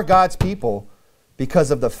 We are God's people because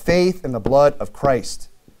of the faith and the blood of Christ.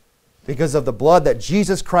 Because of the blood that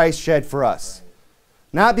Jesus Christ shed for us.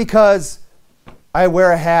 Not because I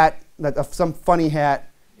wear a hat, some funny hat,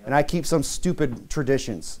 and I keep some stupid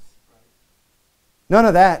traditions. None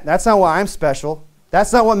of that. That's not why I'm special.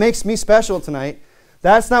 That's not what makes me special tonight.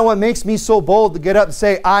 That's not what makes me so bold to get up and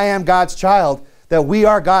say, I am God's child, that we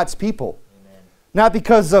are God's people. Amen. Not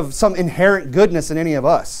because of some inherent goodness in any of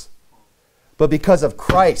us, but because of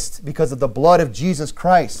Christ, because of the blood of Jesus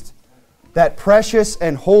Christ. That precious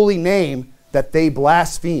and holy name that they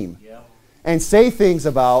blaspheme and say things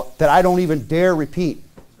about that I don't even dare repeat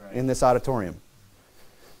in this auditorium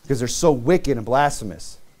because they're so wicked and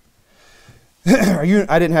blasphemous.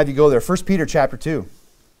 I didn't have you go there. 1 Peter chapter 2.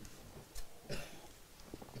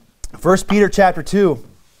 1 Peter chapter 2.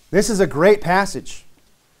 This is a great passage.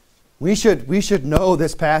 We should know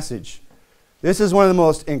this passage. This is one of the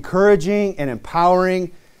most encouraging and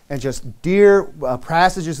empowering and just dear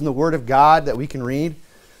passages in the Word of God that we can read.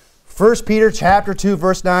 1 Peter chapter 2,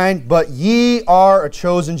 verse 9, but ye are a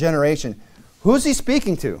chosen generation. Who's he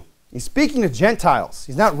speaking to? He's speaking to Gentiles.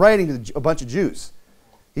 He's not writing to a bunch of Jews.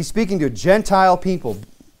 He's speaking to Gentile people.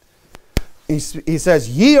 He says,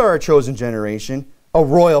 ye are a chosen generation, a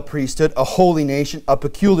royal priesthood, a holy nation, a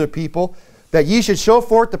peculiar people, that ye should show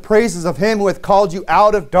forth the praises of him who hath called you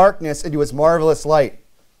out of darkness into his marvelous light,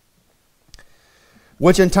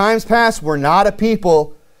 which in times past were not a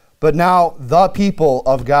people, but now the people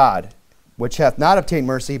of God, which hath not obtained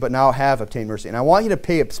mercy, but now have obtained mercy. And I want you to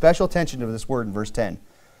pay special attention to this word in verse 10.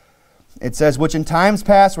 It says, which in times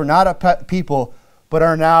past were not a people, but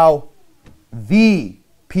are now the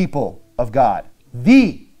people of God.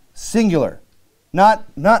 The, singular. Not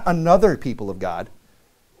another people of God.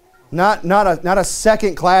 Not a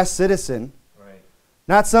second-class citizen. Right.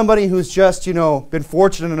 Not somebody who's just, been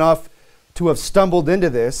fortunate enough to have stumbled into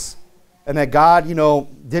this, and that God,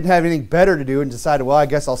 didn't have anything better to do and decided, well, I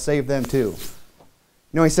guess I'll save them too.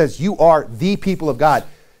 He says, you are the people of God,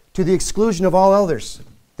 to the exclusion of all others.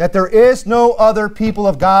 That there is no other people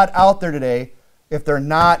of God out there today if they're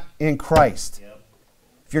not in Christ. Yep.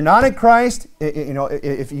 If you're not in Christ,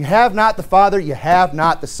 if you have not the Father, you have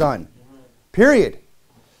not the Son. Period.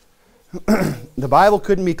 The Bible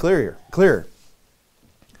couldn't be clearer.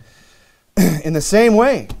 In the same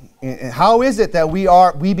way, how is it that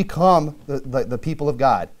we become the people of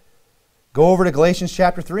God? Go over to Galatians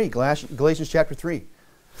chapter 3. Galatians chapter 3.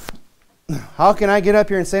 How can I get up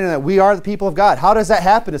here and say that we are the people of God? How does that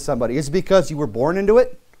happen to somebody? Is it because you were born into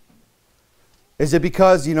it? Is it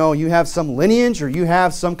because, you have some lineage or you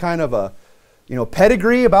have some kind of a,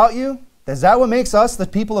 pedigree about you? Is that what makes us the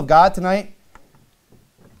people of God tonight?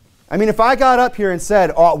 I mean, if I got up here and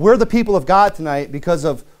said, oh, we're the people of God tonight because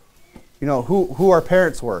of, who our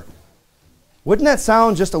parents were, wouldn't that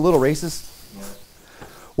sound just a little racist? Yes.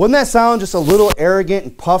 Wouldn't that sound just a little arrogant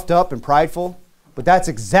and puffed up and prideful? But that's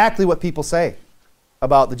exactly what people say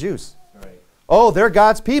about the Jews. Right. Oh, they're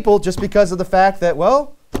God's people just because of the fact that,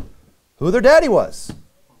 well, who their daddy was.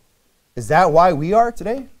 Is that why we are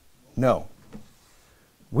today? No.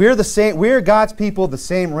 We're the same. We're God's people the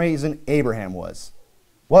same reason Abraham was.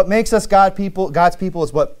 What makes us God's people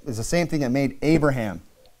is what is the same thing that made Abraham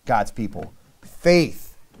God's people.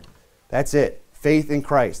 Faith. That's it. Faith in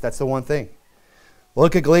Christ. That's the one thing.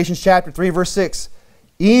 Look at Galatians chapter 3, verse 6.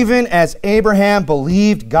 Even as Abraham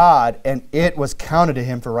believed God, and it was counted to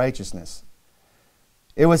him for righteousness.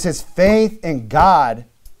 It was his faith in God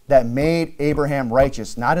that made Abraham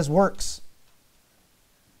righteous, not his works.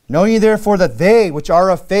 Know ye therefore that they which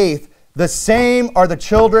are of faith, the same are the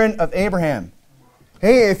children of Abraham.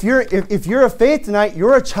 Hey, if you're of faith tonight,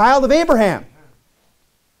 you're a child of Abraham.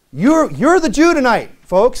 You're the Jew tonight,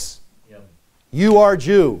 folks. Yep. You are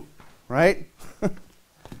Jew, right?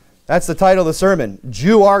 That's the title of the sermon.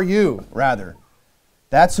 Jew are you, rather.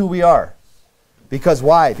 That's who we are. Because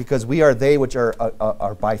why? Because we are they which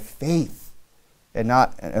are by faith and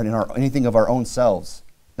not in anything of our own selves,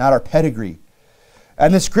 not our pedigree.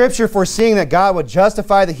 And the scripture foreseeing that God would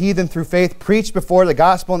justify the heathen through faith preached before the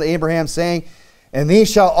gospel unto Abraham, saying, in these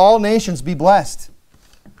shall all nations be blessed.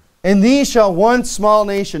 In these shall one small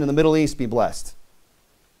nation in the Middle East be blessed.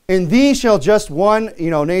 In these shall just one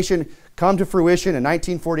nation come to fruition in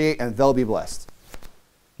 1948 and they'll be blessed.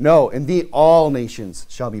 No, in thee all nations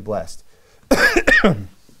shall be blessed.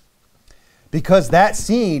 Because that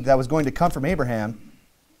seed that was going to come from Abraham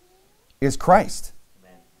is Christ.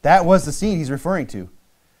 Amen. That was the seed he's referring to.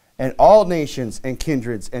 And all nations and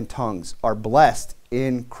kindreds and tongues are blessed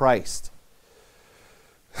in Christ.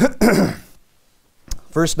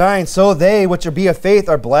 Verse 9, so they which be of faith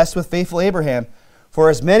are blessed with faithful Abraham. For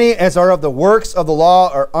as many as are of the works of the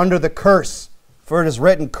law are under the curse. For it is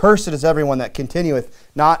written, cursed is everyone that continueth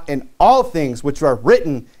not in all things which are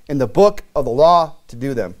written in the book of the law to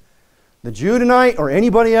do them. The Jew tonight or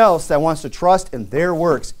anybody else that wants to trust in their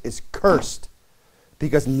works is cursed.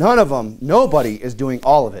 Because nobody is doing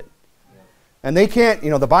all of it. Yeah. And they can't,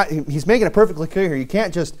 he's making it perfectly clear here. You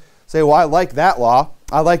can't just say, well, I like that law.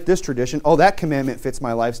 I like this tradition. Oh, that commandment fits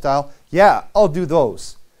my lifestyle. Yeah, I'll do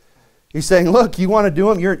those. He's saying, look, you want to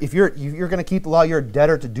do them? If you're going to keep the law, you're a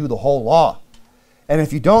debtor to do the whole law. And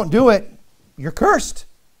if you don't do it, you're cursed.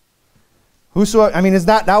 Whosoever, is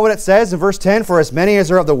that not what it says in verse 10? For as many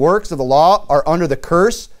as are of the works of the law are under the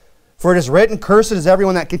curse. For it is written, cursed is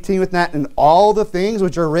everyone that continueth not in all the things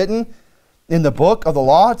which are written in the book of the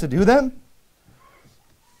law to do them?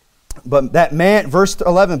 But that man, verse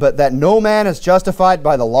 11, but that no man is justified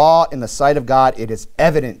by the law in the sight of God, it is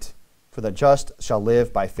evident, for the just shall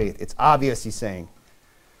live by faith. It's obvious, he's saying.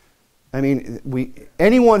 I mean,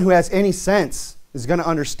 anyone who has any sense is going to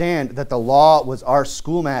understand that the law was our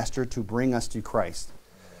schoolmaster to bring us to Christ.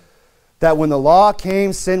 That when the law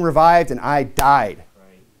came, sin revived, and I died.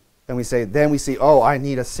 Then we see, oh, I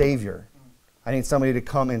need a Savior. I need somebody to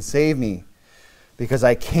come and save me because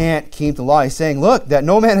I can't keep the law. He's saying, look, that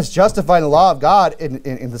no man is justified in the law of God,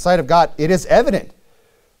 in the sight of God, it is evident.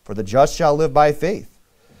 For the just shall live by faith.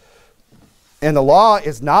 And the law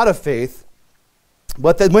is not of faith,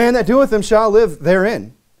 but the man that doeth them shall live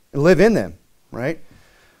therein, and live in them, right?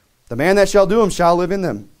 The man that shall do them shall live in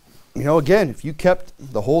them. You know, again, if you kept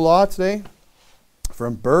the whole law today,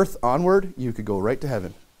 from birth onward, you could go right to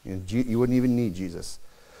heaven. You wouldn't even need Jesus.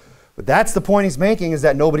 But that's the point he's making, is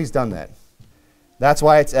that nobody's done that. That's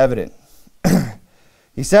why it's evident.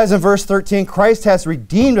 He says in verse 13, Christ has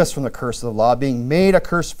redeemed us from the curse of the law, being made a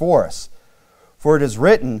curse for us. For it is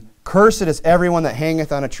written, cursed is everyone that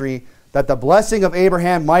hangeth on a tree, that the blessing of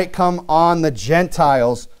Abraham might come on the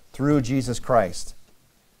Gentiles through Jesus Christ,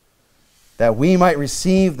 that we might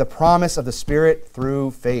receive the promise of the Spirit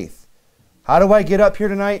through faith. How do I get up here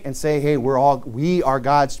tonight and say, hey, we are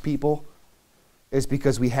God's people? It's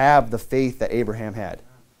because we have the faith that Abraham had.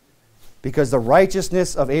 Because the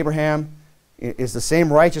righteousness of Abraham is the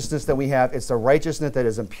same righteousness that we have. It's the righteousness that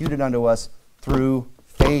is imputed unto us through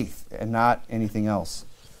faith and not anything else.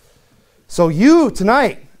 So you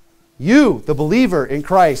tonight, you, the believer in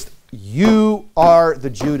Christ, you are the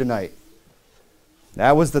Jew tonight.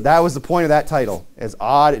 That was the point of that title, as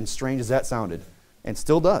odd and strange as that sounded, and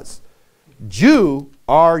still does. Jew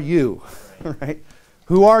are you, right?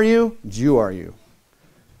 Who are you? Jew are you.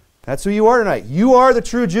 That's who you are tonight. You are the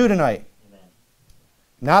true Jew tonight. Amen.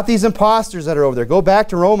 Not these imposters that are over there. Go back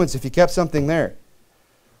to Romans if you kept something there.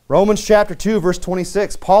 Romans chapter 2, verse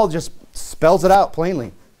 26. Paul just spells it out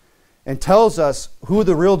plainly and tells us who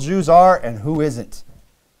the real Jews are and who isn't.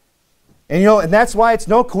 And and that's why it's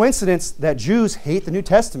no coincidence that Jews hate the New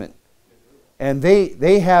Testament. And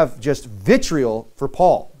they have just vitriol for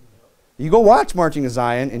Paul. You go watch Marching to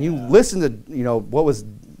Zion and you listen to, what was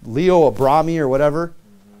Leo Abrami or whatever.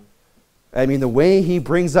 I mean, the way he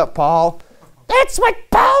brings up Paul, that's what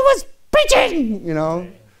Paul was preaching, You know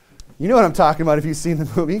what I'm talking about if you've seen the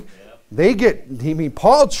movie. Yep.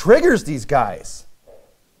 Paul triggers these guys.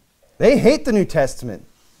 They hate the New Testament.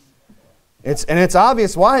 It's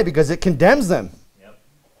obvious why, because it condemns them. Yep.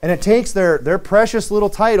 And it takes their precious little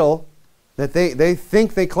title that they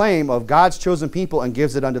think they claim of God's chosen people and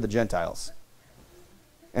gives it unto the Gentiles.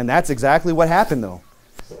 And that's exactly what happened, though.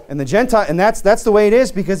 And that's the way it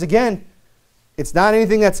is, because again, it's not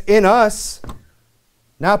anything that's in us,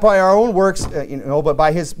 not by our own works, but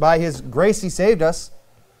by His grace He saved us.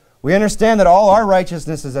 We understand that all our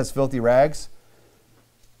righteousness is as filthy rags.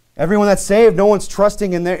 Everyone that's saved, no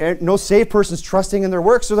saved person's trusting in their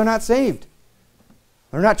works, so they're not saved.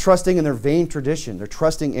 They're not trusting in their vain tradition. They're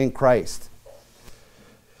trusting in Christ.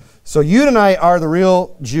 So you tonight are the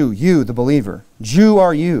real Jew, you, the believer. Jew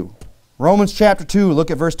are you. Romans chapter 2,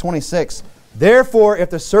 look at verse 26. Therefore, if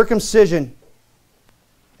the circumcision...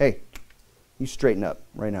 Hey, you straighten up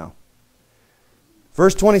right now.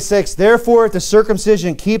 Verse 26, therefore, if the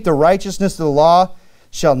circumcision keep the righteousness of the law,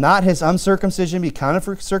 shall not his uncircumcision be counted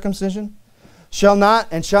for circumcision? Shall not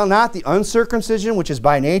the uncircumcision, which is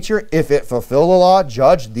by nature, if it fulfill the law,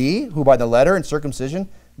 judge thee, who by the letter and circumcision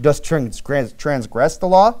dost transgress the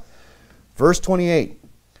law? Verse 28,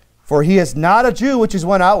 for he is not a Jew which is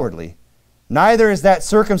one outwardly, neither is that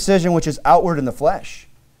circumcision which is outward in the flesh.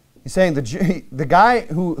 He's saying the guy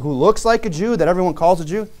who looks like a Jew, that everyone calls a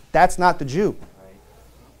Jew, that's not the Jew.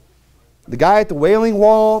 The guy at the Wailing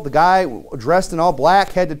Wall, the guy dressed in all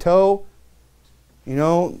black, head to toe,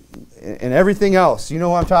 and everything else. You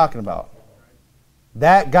know what I'm talking about.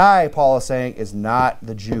 That guy, Paul is saying, is not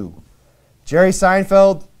the Jew. Jerry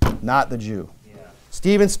Seinfeld, not the Jew. Yeah.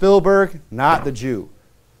 Steven Spielberg, not the Jew.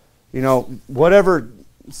 Whatever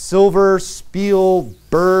Silver,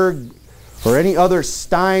 Spielberg, or any other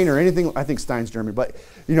Stein or anything, I think Stein's German, but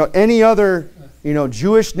any other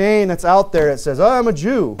Jewish name that's out there that says, oh, I'm a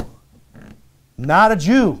Jew. Not a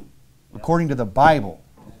Jew, according to the Bible.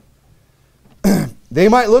 They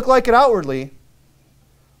might look like it outwardly.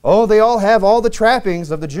 Oh, they all have all the trappings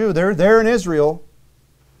of the Jew. They're there in Israel.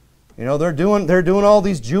 They're doing all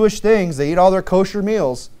these Jewish things. They eat all their kosher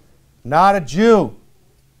meals. Not a Jew,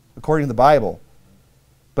 according to the Bible.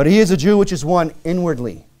 But he is a Jew which is one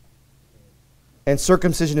inwardly. And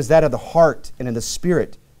circumcision is that of the heart and in the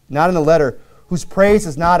spirit, not in the letter, whose praise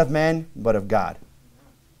is not of men, but of God.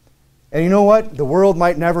 And you know what? The world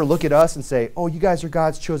might never look at us and say, oh, you guys are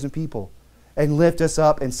God's chosen people, and lift us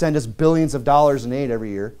up and send us billions of dollars in aid every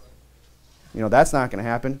year. You know, that's not going to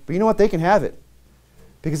happen. But you know what? They can have it.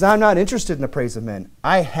 Because I'm not interested in the praise of men.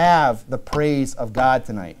 I have the praise of God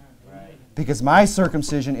tonight. Right. Because my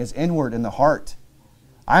circumcision is inward in the heart.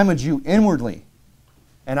 I'm a Jew inwardly.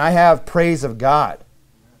 And I have praise of God.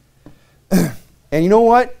 And you know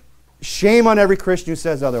what? Shame on every Christian who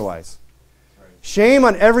says otherwise. Shame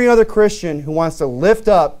on every other Christian who wants to lift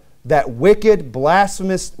up that wicked,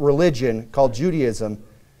 blasphemous religion called Judaism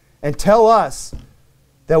and tell us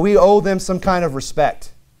that we owe them some kind of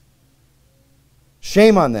respect.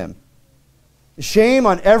 Shame on them. Shame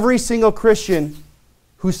on every single Christian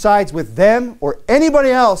who sides with them or anybody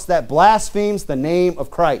else that blasphemes the name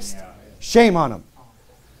of Christ. Shame on them.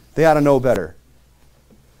 They ought to know better.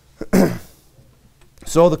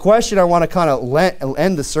 So the question I want to kind of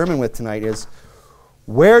end the sermon with tonight is,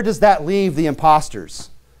 where does that leave the imposters?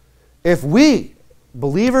 If we,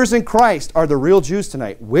 believers in Christ, are the real Jews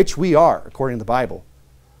tonight, which we are, according to the Bible,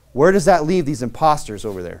 where does that leave these imposters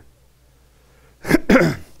over there?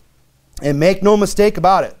 And make no mistake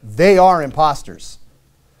about it, they are imposters.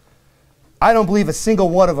 I don't believe a single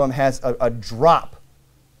one of them has a drop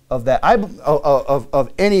of that,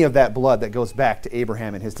 of any of that blood that goes back to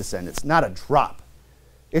Abraham and his descendants. Not a drop.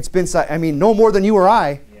 It's been, I mean, no more than you or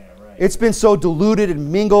I. Yeah, right. It's been so diluted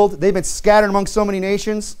and mingled. They've been scattered among so many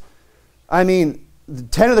nations. I mean,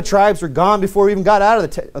 10 of the tribes were gone before we even got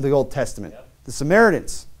out of the Old Testament. Yep. The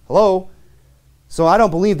Samaritans. Hello? So I don't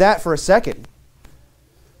believe that for a second.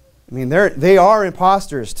 I mean, they are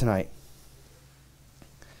imposters tonight.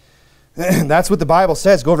 That's what the Bible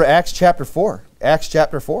says. Go over to Acts chapter 4. Acts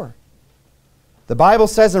chapter 4. The Bible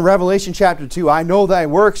says in Revelation chapter 2, I know thy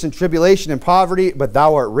works in tribulation and poverty, but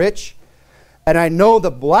thou art rich. And I know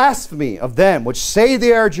the blasphemy of them which say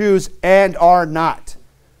they are Jews and are not.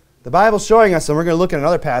 The Bible's showing us, and we're going to look at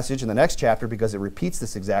another passage in the next chapter because it repeats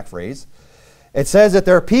this exact phrase. It says that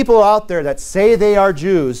there are people out there that say they are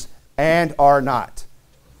Jews and are not.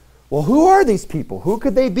 Well, who are these people? Who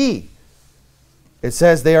could they be? It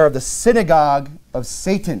says they are of the synagogue of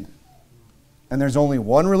Satan. And there's only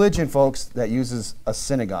one religion, folks, that uses a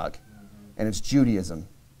synagogue. And it's Judaism.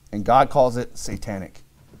 And God calls it satanic.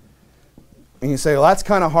 And you say, well, that's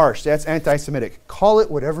kind of harsh. That's anti-Semitic. Call it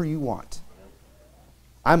whatever you want.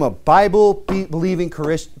 I'm a Bible-believing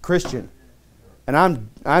Christian. And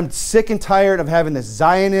I'm sick and tired of having this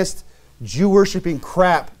Zionist, Jew-worshipping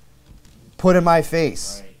crap put in my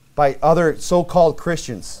face by other so-called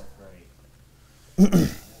Christians.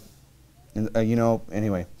 And, you know,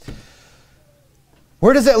 anyway.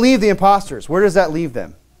 Where does that leave the imposters? Where does that leave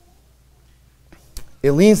them?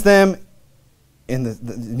 It leaves them in the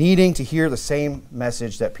needing to hear the same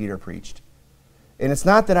message that Peter preached. And it's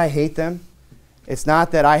not that I hate them. It's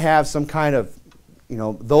not that I have some kind of, you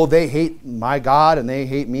know, though they hate my God and they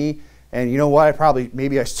hate me, and you know what,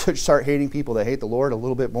 maybe I should start hating people that hate the Lord a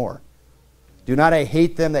little bit more. Do not I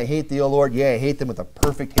hate them that hate thee, O Lord? Yea, I hate them with a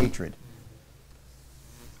perfect hatred.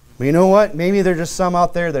 But you know what? Maybe there are just some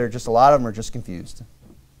out there that are just, a lot of them are just confused.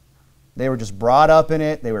 They were just brought up in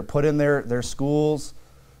it. They were put in their schools.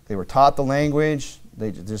 They were taught the language.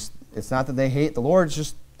 It's not that they hate the Lord, it's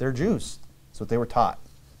just they're Jews. That's what they were taught.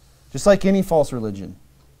 Just like any false religion.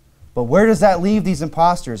 But where does that leave these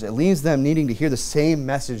imposters? It leaves them needing to hear the same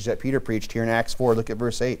message that Peter preached here in Acts 4. Look at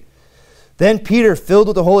verse 8. Then Peter, filled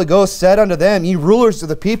with the Holy Ghost, said unto them, Ye rulers of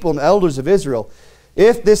the people and elders of Israel,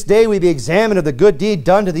 if this day we be examined of the good deed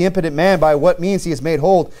done to the impotent man, by what means he is made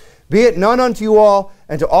whole, be it known unto you all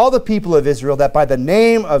and to all the people of Israel that by the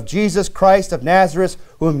name of Jesus Christ of Nazareth,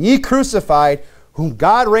 whom ye crucified, whom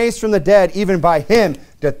God raised from the dead, even by him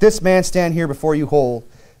doth this man stand here before you whole.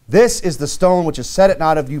 This is the stone which is set at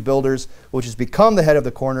naught of you builders, which has become the head of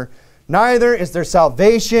the corner. Neither is there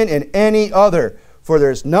salvation in any other, for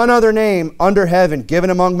there is none other name under heaven given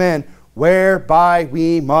among men whereby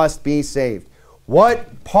we must be saved.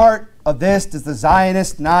 What part of this does the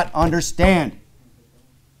Zionist not understand?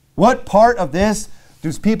 What part of this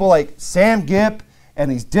do people like Sam Gipp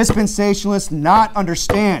and these dispensationalists not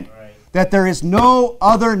understand? Right. That there is no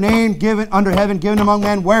other name given under heaven given among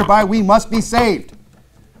men whereby we must be saved.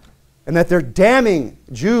 And that they're damning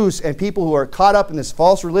Jews and people who are caught up in this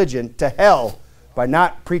false religion to hell by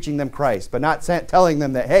not preaching them Christ, by not telling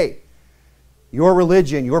them that, hey, your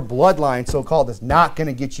religion, your bloodline, so-called, is not going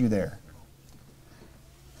to get you there.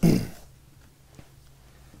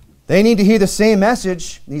 They need to hear the same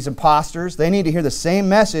message, these imposters. They need to hear the same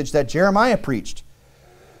message that Jeremiah preached.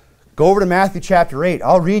 Go over to Matthew chapter 8.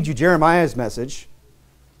 I'll read you Jeremiah's message.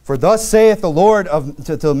 For thus saith the Lord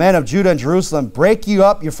to the men of Judah and Jerusalem, break you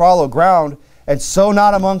up your fallow ground, and sow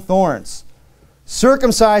not among thorns.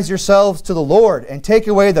 Circumcise yourselves to the Lord, and take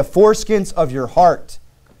away the foreskins of your heart,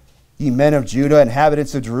 ye men of Judah,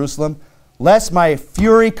 inhabitants of Jerusalem, lest my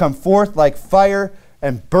fury come forth like fire,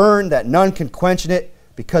 and burn that none can quench in it,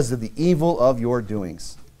 because of the evil of your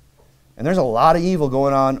doings. And there's a lot of evil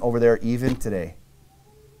going on over there even today.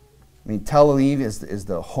 I mean, Tel Aviv is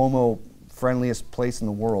the homo-friendliest place in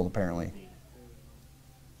the world, apparently.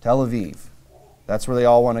 Tel Aviv. That's where they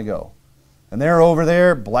all want to go. And they're over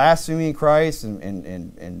there blaspheming Christ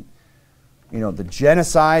and you know, the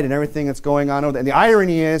genocide and everything that's going on over there. And the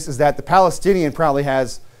irony is that the Palestinian probably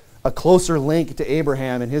has a closer link to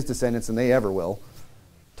Abraham and his descendants than they ever will.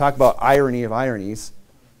 Talk about irony of ironies.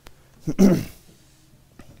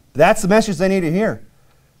 That's the message they need to hear.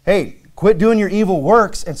 Hey, quit doing your evil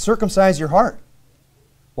works and circumcise your heart.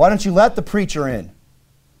 Why don't you let the preacher in?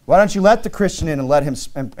 Why don't you let the Christian in and let him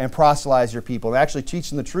and proselytize your people and actually teach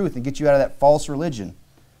them the truth and get you out of that false religion?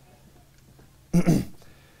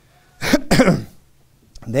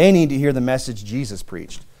 They need to hear the message Jesus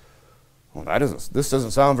preached. Well, this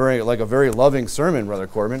doesn't sound like a very loving sermon, Brother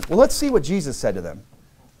Corbin. Well, let's see what Jesus said to them.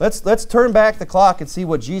 Let's turn back the clock and see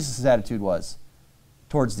what Jesus' attitude was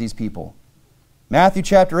towards these people. Matthew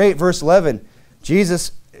chapter 8, verse 11,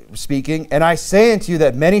 Jesus speaking, and I say unto you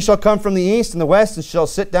that many shall come from the east and the west and shall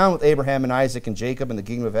sit down with Abraham and Isaac and Jacob in the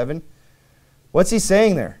kingdom of heaven. What's he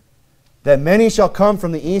saying there? That many shall come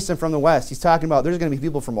from the east and from the west. He's talking about there's going to be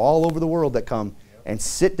people from all over the world that come and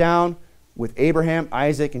sit down with Abraham,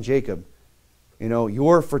 Isaac, and Jacob. You know,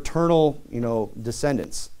 your fraternal, you know,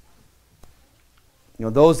 descendants. You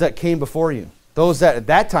know, those that came before you. Those that at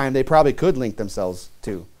that time they probably could link themselves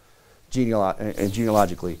to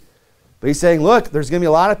genealogically. But he's saying, look, there's going to be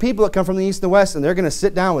a lot of people that come from the east and the west, and they're going to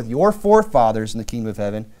sit down with your forefathers in the kingdom of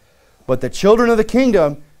heaven. But the children of the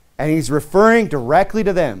kingdom, and he's referring directly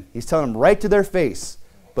to them. He's telling them right to their face.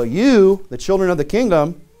 But you, the children of the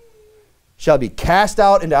kingdom, shall be cast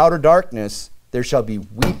out into outer darkness. There shall be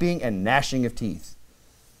weeping and gnashing of teeth.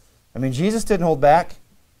 I mean, Jesus didn't hold back.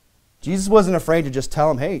 Jesus wasn't afraid to just tell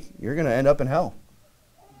them, hey, you're going to end up in hell.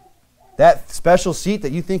 That special seat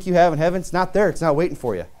that you think you have in heaven, it's not there. It's not waiting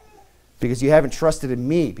for you. Because you haven't trusted in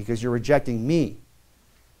me. Because you're rejecting me.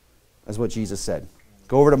 That's what Jesus said.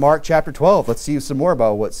 Go over to Mark chapter 12. Let's see some more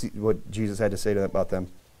about what Jesus had to say about them.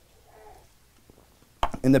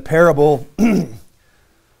 In the parable in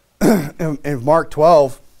Mark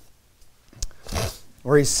 12,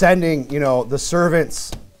 where he's sending, you know, the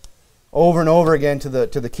servants over and over again to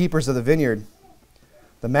the keepers of the vineyard.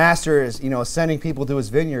 The master is, you know, sending people to his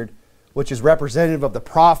vineyard, which is representative of the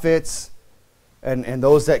prophets and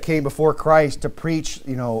those that came before Christ to preach,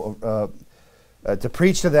 you know, to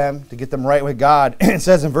preach to them, to get them right with God. It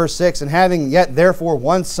says in verse 6, and having yet therefore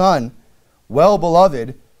one son, well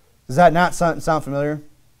beloved. Does that not sound familiar?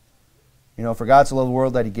 You know, for God so loved the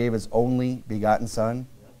world that he gave his only begotten son.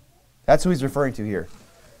 That's who he's referring to here.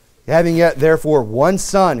 Having yet therefore one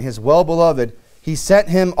son, his well-beloved, he sent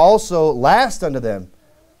him also last unto them.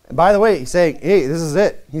 And by the way, he's saying, hey, this is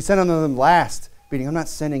it. He sent unto them last, meaning I'm not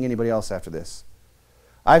sending anybody else after this.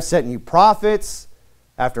 I've sent you prophets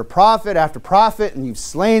after prophet after prophet, and you've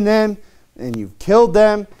slain them, and you've killed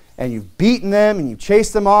them, and you've beaten them, and you've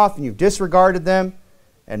chased them off, and you've disregarded them.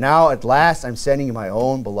 And now at last I'm sending you my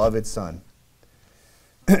own beloved son.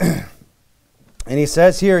 And he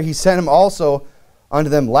says here, he sent him also unto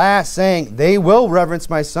them last, saying, they will reverence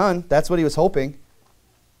my son. That's what he was hoping.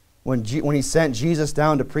 When he sent Jesus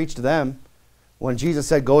down to preach to them, when Jesus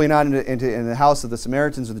said, going not into the house of the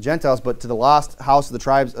Samaritans or the Gentiles, but to the lost house of the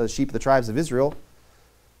tribes, sheep of the tribes of Israel,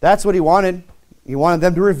 that's what he wanted. He wanted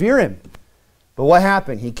them to revere him. But what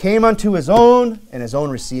happened? He came unto his own, and his own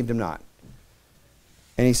received him not.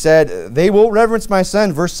 And he said, they will reverence my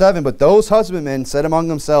son, verse 7, but those husbandmen said among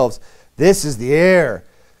themselves, this is the heir.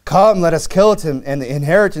 Come, let us kill him, and the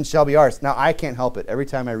inheritance shall be ours. Now, I can't help it. Every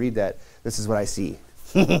time I read that, this is what I see.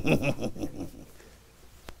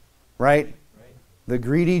 Right? The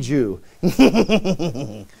greedy Jew.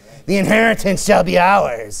 The inheritance shall be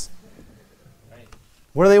ours.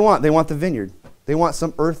 What do they want? They want the vineyard. They want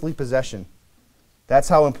some earthly possession. That's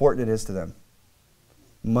how important it is to them.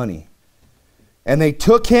 Money. And they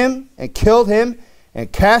took him and killed him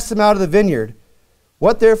and cast him out of the vineyard.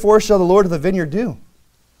 What therefore shall the Lord of the vineyard do?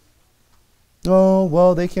 Oh,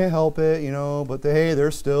 well, they can't help it, you know, but hey, they're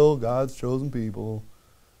still God's chosen people.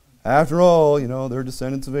 After all, you know, they're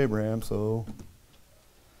descendants of Abraham, so.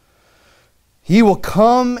 He will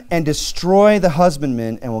come and destroy the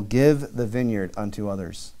husbandman and will give the vineyard unto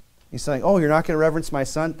others. He's saying, oh, you're not going to reverence my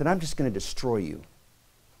son? Then I'm just going to destroy you.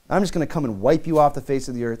 I'm just going to come and wipe you off the face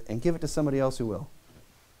of the earth and give it to somebody else who will.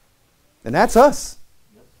 And that's us.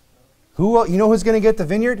 Who, you know who's going to get the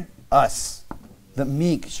vineyard? Us. The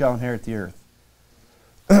meek shall inherit the earth.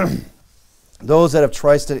 Those that have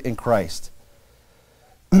trusted in Christ.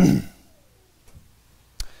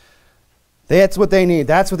 That's what they need.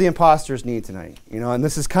 That's what the imposters need tonight. You know, and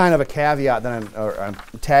this is kind of a caveat that I'm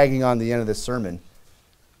tagging on the end of this sermon,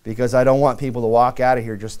 because I don't want people to walk out of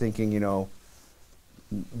here just thinking, you know,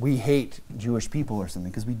 we hate Jewish people or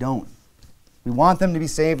something, because we don't. We want them to be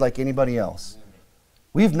saved like anybody else.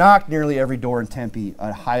 We've knocked nearly every door in Tempe,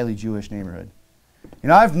 a highly Jewish neighborhood. You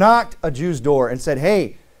know, I've knocked a Jew's door and said,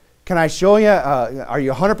 hey, can I show you, are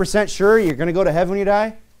you 100% sure you're going to go to heaven when you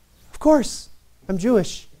die? Of course, I'm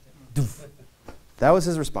Jewish. That was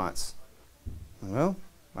his response. Well,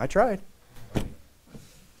 I tried.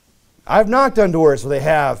 I've knocked on doors where they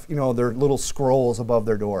have, you know, their little scrolls above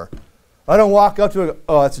their door. I don't walk up to it,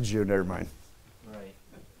 oh, that's a Jew, never mind. Right.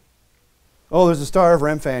 Oh, there's a Star of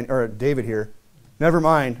Remphan, or David here. Never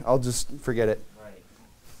mind, I'll just forget it.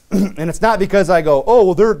 Right. And it's not because I go, oh,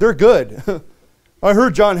 well, they're good. I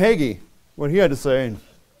heard John Hagee, what he had to say, and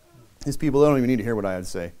these people, they don't even need to hear what I had to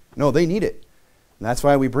say. No, they need it. And that's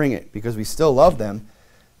why we bring it, because we still love them.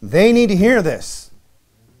 They need to hear this.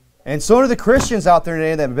 And so do the Christians out there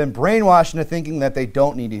today that have been brainwashed into thinking that they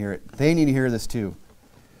don't need to hear it. They need to hear this too.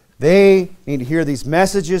 They need to hear these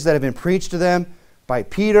messages that have been preached to them by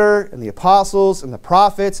Peter and the apostles and the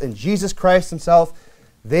prophets and Jesus Christ himself.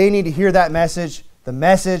 They need to hear that message, the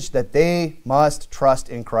message that they must trust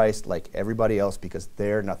in Christ like everybody else, because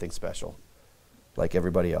they're nothing special like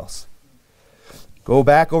everybody else. Go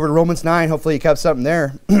back over to Romans 9. Hopefully you kept something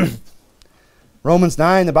there. Romans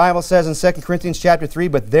 9, the Bible says in 2 Corinthians chapter 3,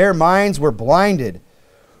 but their minds were blinded.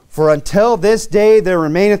 For until this day there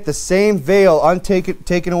remaineth the same veil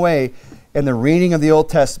taken away in the reading of the Old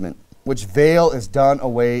Testament, which veil is done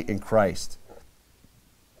away in Christ.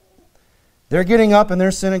 They're getting up in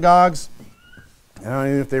their synagogues. I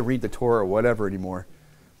don't know if they read the Torah or whatever anymore.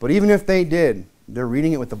 But even if they did, they're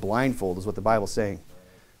reading it with the blindfold, is what the Bible's saying.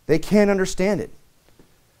 They can't understand it.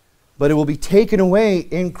 But it will be taken away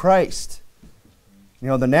in Christ. You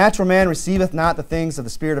know, the natural man receiveth not the things of the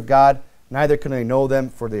Spirit of God, neither can they know them,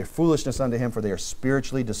 for they are foolishness unto him, for they are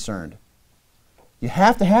spiritually discerned. You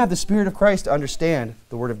have to have the Spirit of Christ to understand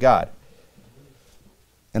the Word of God.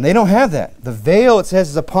 And they don't have that. The veil, it says,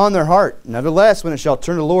 is upon their heart. Nevertheless, when it shall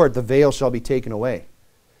turn to the Lord, the veil shall be taken away.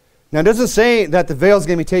 Now, it doesn't say that the veil is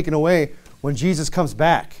going to be taken away when Jesus comes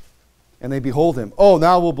back and they behold him. Oh,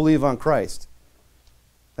 now we'll believe on Christ.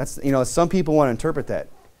 That's, you know, some people want to interpret that.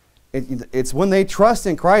 It's when they trust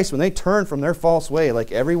in Christ, when they turn from their false way,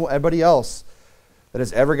 like everybody else that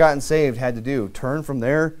has ever gotten saved had to do. Turn from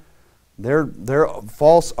their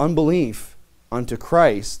false unbelief unto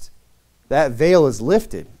Christ. That veil is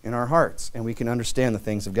lifted in our hearts, and we can understand the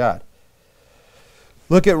things of God.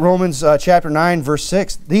 Look at Romans chapter 9, verse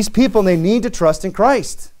 6. These people, they need to trust in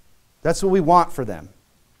Christ. That's what we want for them.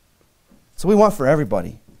 That's what we want for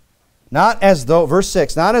everybody. Not as though, verse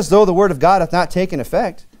 6, not as though the word of God hath not taken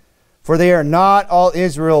effect, for they are not all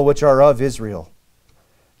Israel which are of Israel.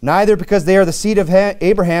 Neither because they are the seed of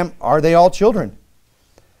Abraham are they all children.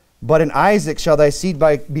 But in Isaac shall thy seed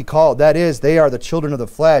be called. That is, they are the children of the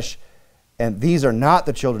flesh, and these are not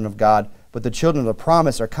the children of God, but the children of the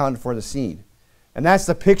promise are counted for the seed. And that's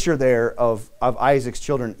the picture there of Isaac's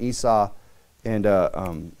children, Esau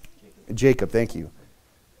and Jacob. Thank you.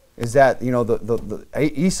 Is that, you know, the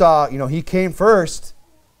Esau, you know, he came first,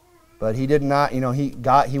 but he did not, you know, he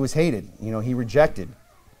was hated. You know, he rejected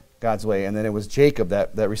God's way. And then it was Jacob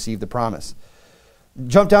that received the promise.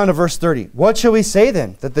 Jump down to verse 30. What shall we say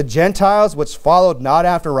then? That the Gentiles which followed not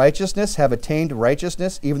after righteousness have attained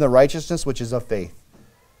righteousness, even the righteousness which is of faith.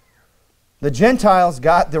 The Gentiles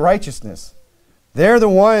got the righteousness. They're the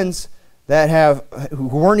ones who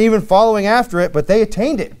weren't even following after it, but they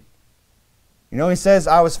attained it. You know, he says,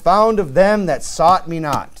 I was found of them that sought me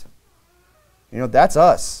not. You know, that's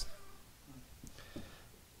us.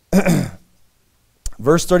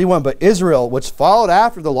 Verse 31, but Israel, which followed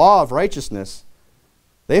after the law of righteousness,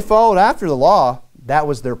 they followed after the law. That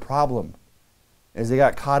was their problem, as they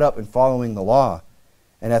got caught up in following the law,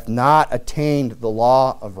 and hath not attained the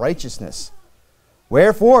law of righteousness.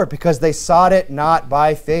 Wherefore? Because they sought it not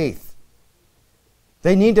by faith.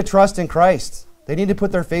 They need to trust in Christ. They need to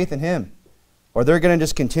put their faith in him, or they're going to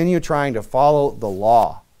just continue trying to follow the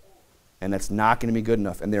law, and that's not going to be good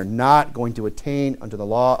enough, and they're not going to attain unto the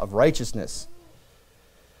law of righteousness.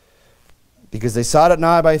 Because they sought it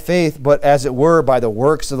not by faith, but as it were by the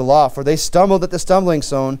works of the law. For they stumbled at the stumbling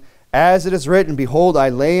stone, as it is written, behold, I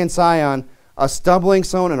lay in Sion a stumbling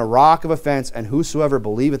stone and a rock of offense, and whosoever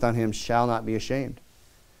believeth on him shall not be ashamed.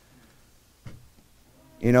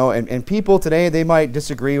 You know, and people today, they might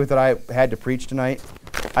disagree with what I had to preach tonight.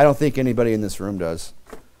 I don't think anybody in this room does.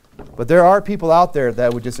 But there are people out there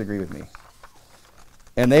that would disagree with me.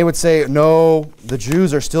 And they would say, no, the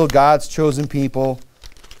Jews are still God's chosen people.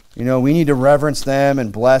 You know, we need to reverence them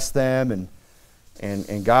and bless them,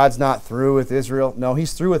 and God's not through with Israel. No,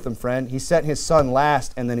 he's through with them, friend. He sent his son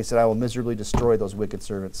last, and then he said, I will miserably destroy those wicked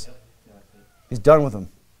servants. He's done with them.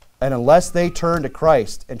 And unless they turn to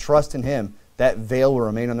Christ and trust in him, that veil will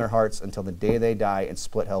remain on their hearts until the day they die and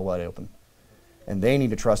split hell wide open. And they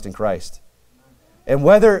need to trust in Christ. And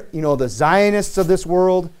whether, you know, the Zionists of this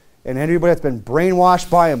world and anybody that's been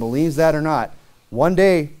brainwashed by him believes that or not, one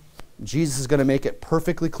day Jesus is going to make it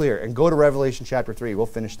perfectly clear. And go to Revelation chapter 3. We'll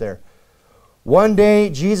finish there. One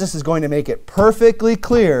day Jesus is going to make it perfectly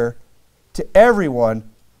clear to everyone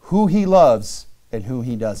who he loves and who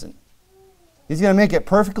he doesn't. He's going to make it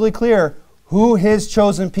perfectly clear who his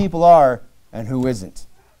chosen people are and who isn't.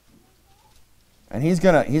 And he's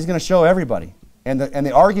going to show everybody. And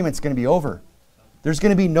the argument's going to be over. There's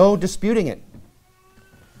going to be no disputing it.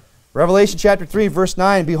 Revelation chapter 3, verse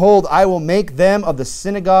 9, Behold, I will make them of the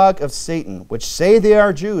synagogue of Satan, which say they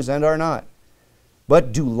are Jews and are not,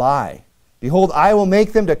 but do lie. Behold, I will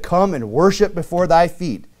make them to come and worship before thy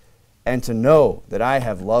feet, and to know that I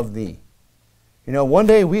have loved thee. You know, one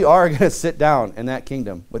day we are going to sit down in that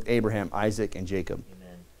kingdom with Abraham, Isaac, and Jacob.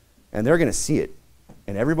 Amen. And they're going to see it.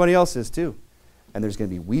 And everybody else is too. And there's going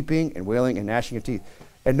to be weeping and wailing and gnashing of teeth.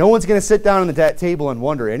 And no one's going to sit down at that table and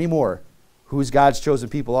wonder anymore whose God's chosen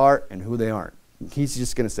people are and who they aren't. He's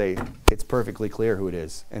just going to say it's perfectly clear who it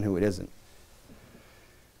is and who it isn't.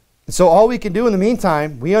 And so all we can do in the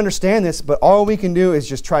meantime, we understand this, but all we can do is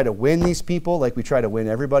just try to win these people like we try to win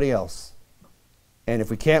everybody else. And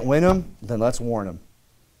if we can't win them, then let's warn them.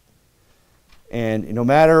 And no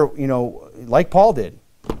matter, you know, like Paul did,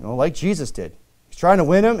 you know, like Jesus did. He's trying to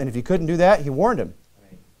win them, and if he couldn't do that, he warned him.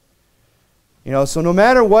 You know, so no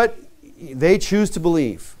matter what they choose to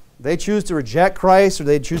believe, they choose to reject Christ or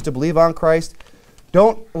they choose to believe on Christ,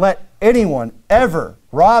 don't let anyone ever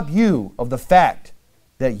rob you of the fact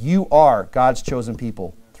that you are God's chosen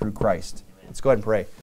people through Christ. Let's go ahead and pray.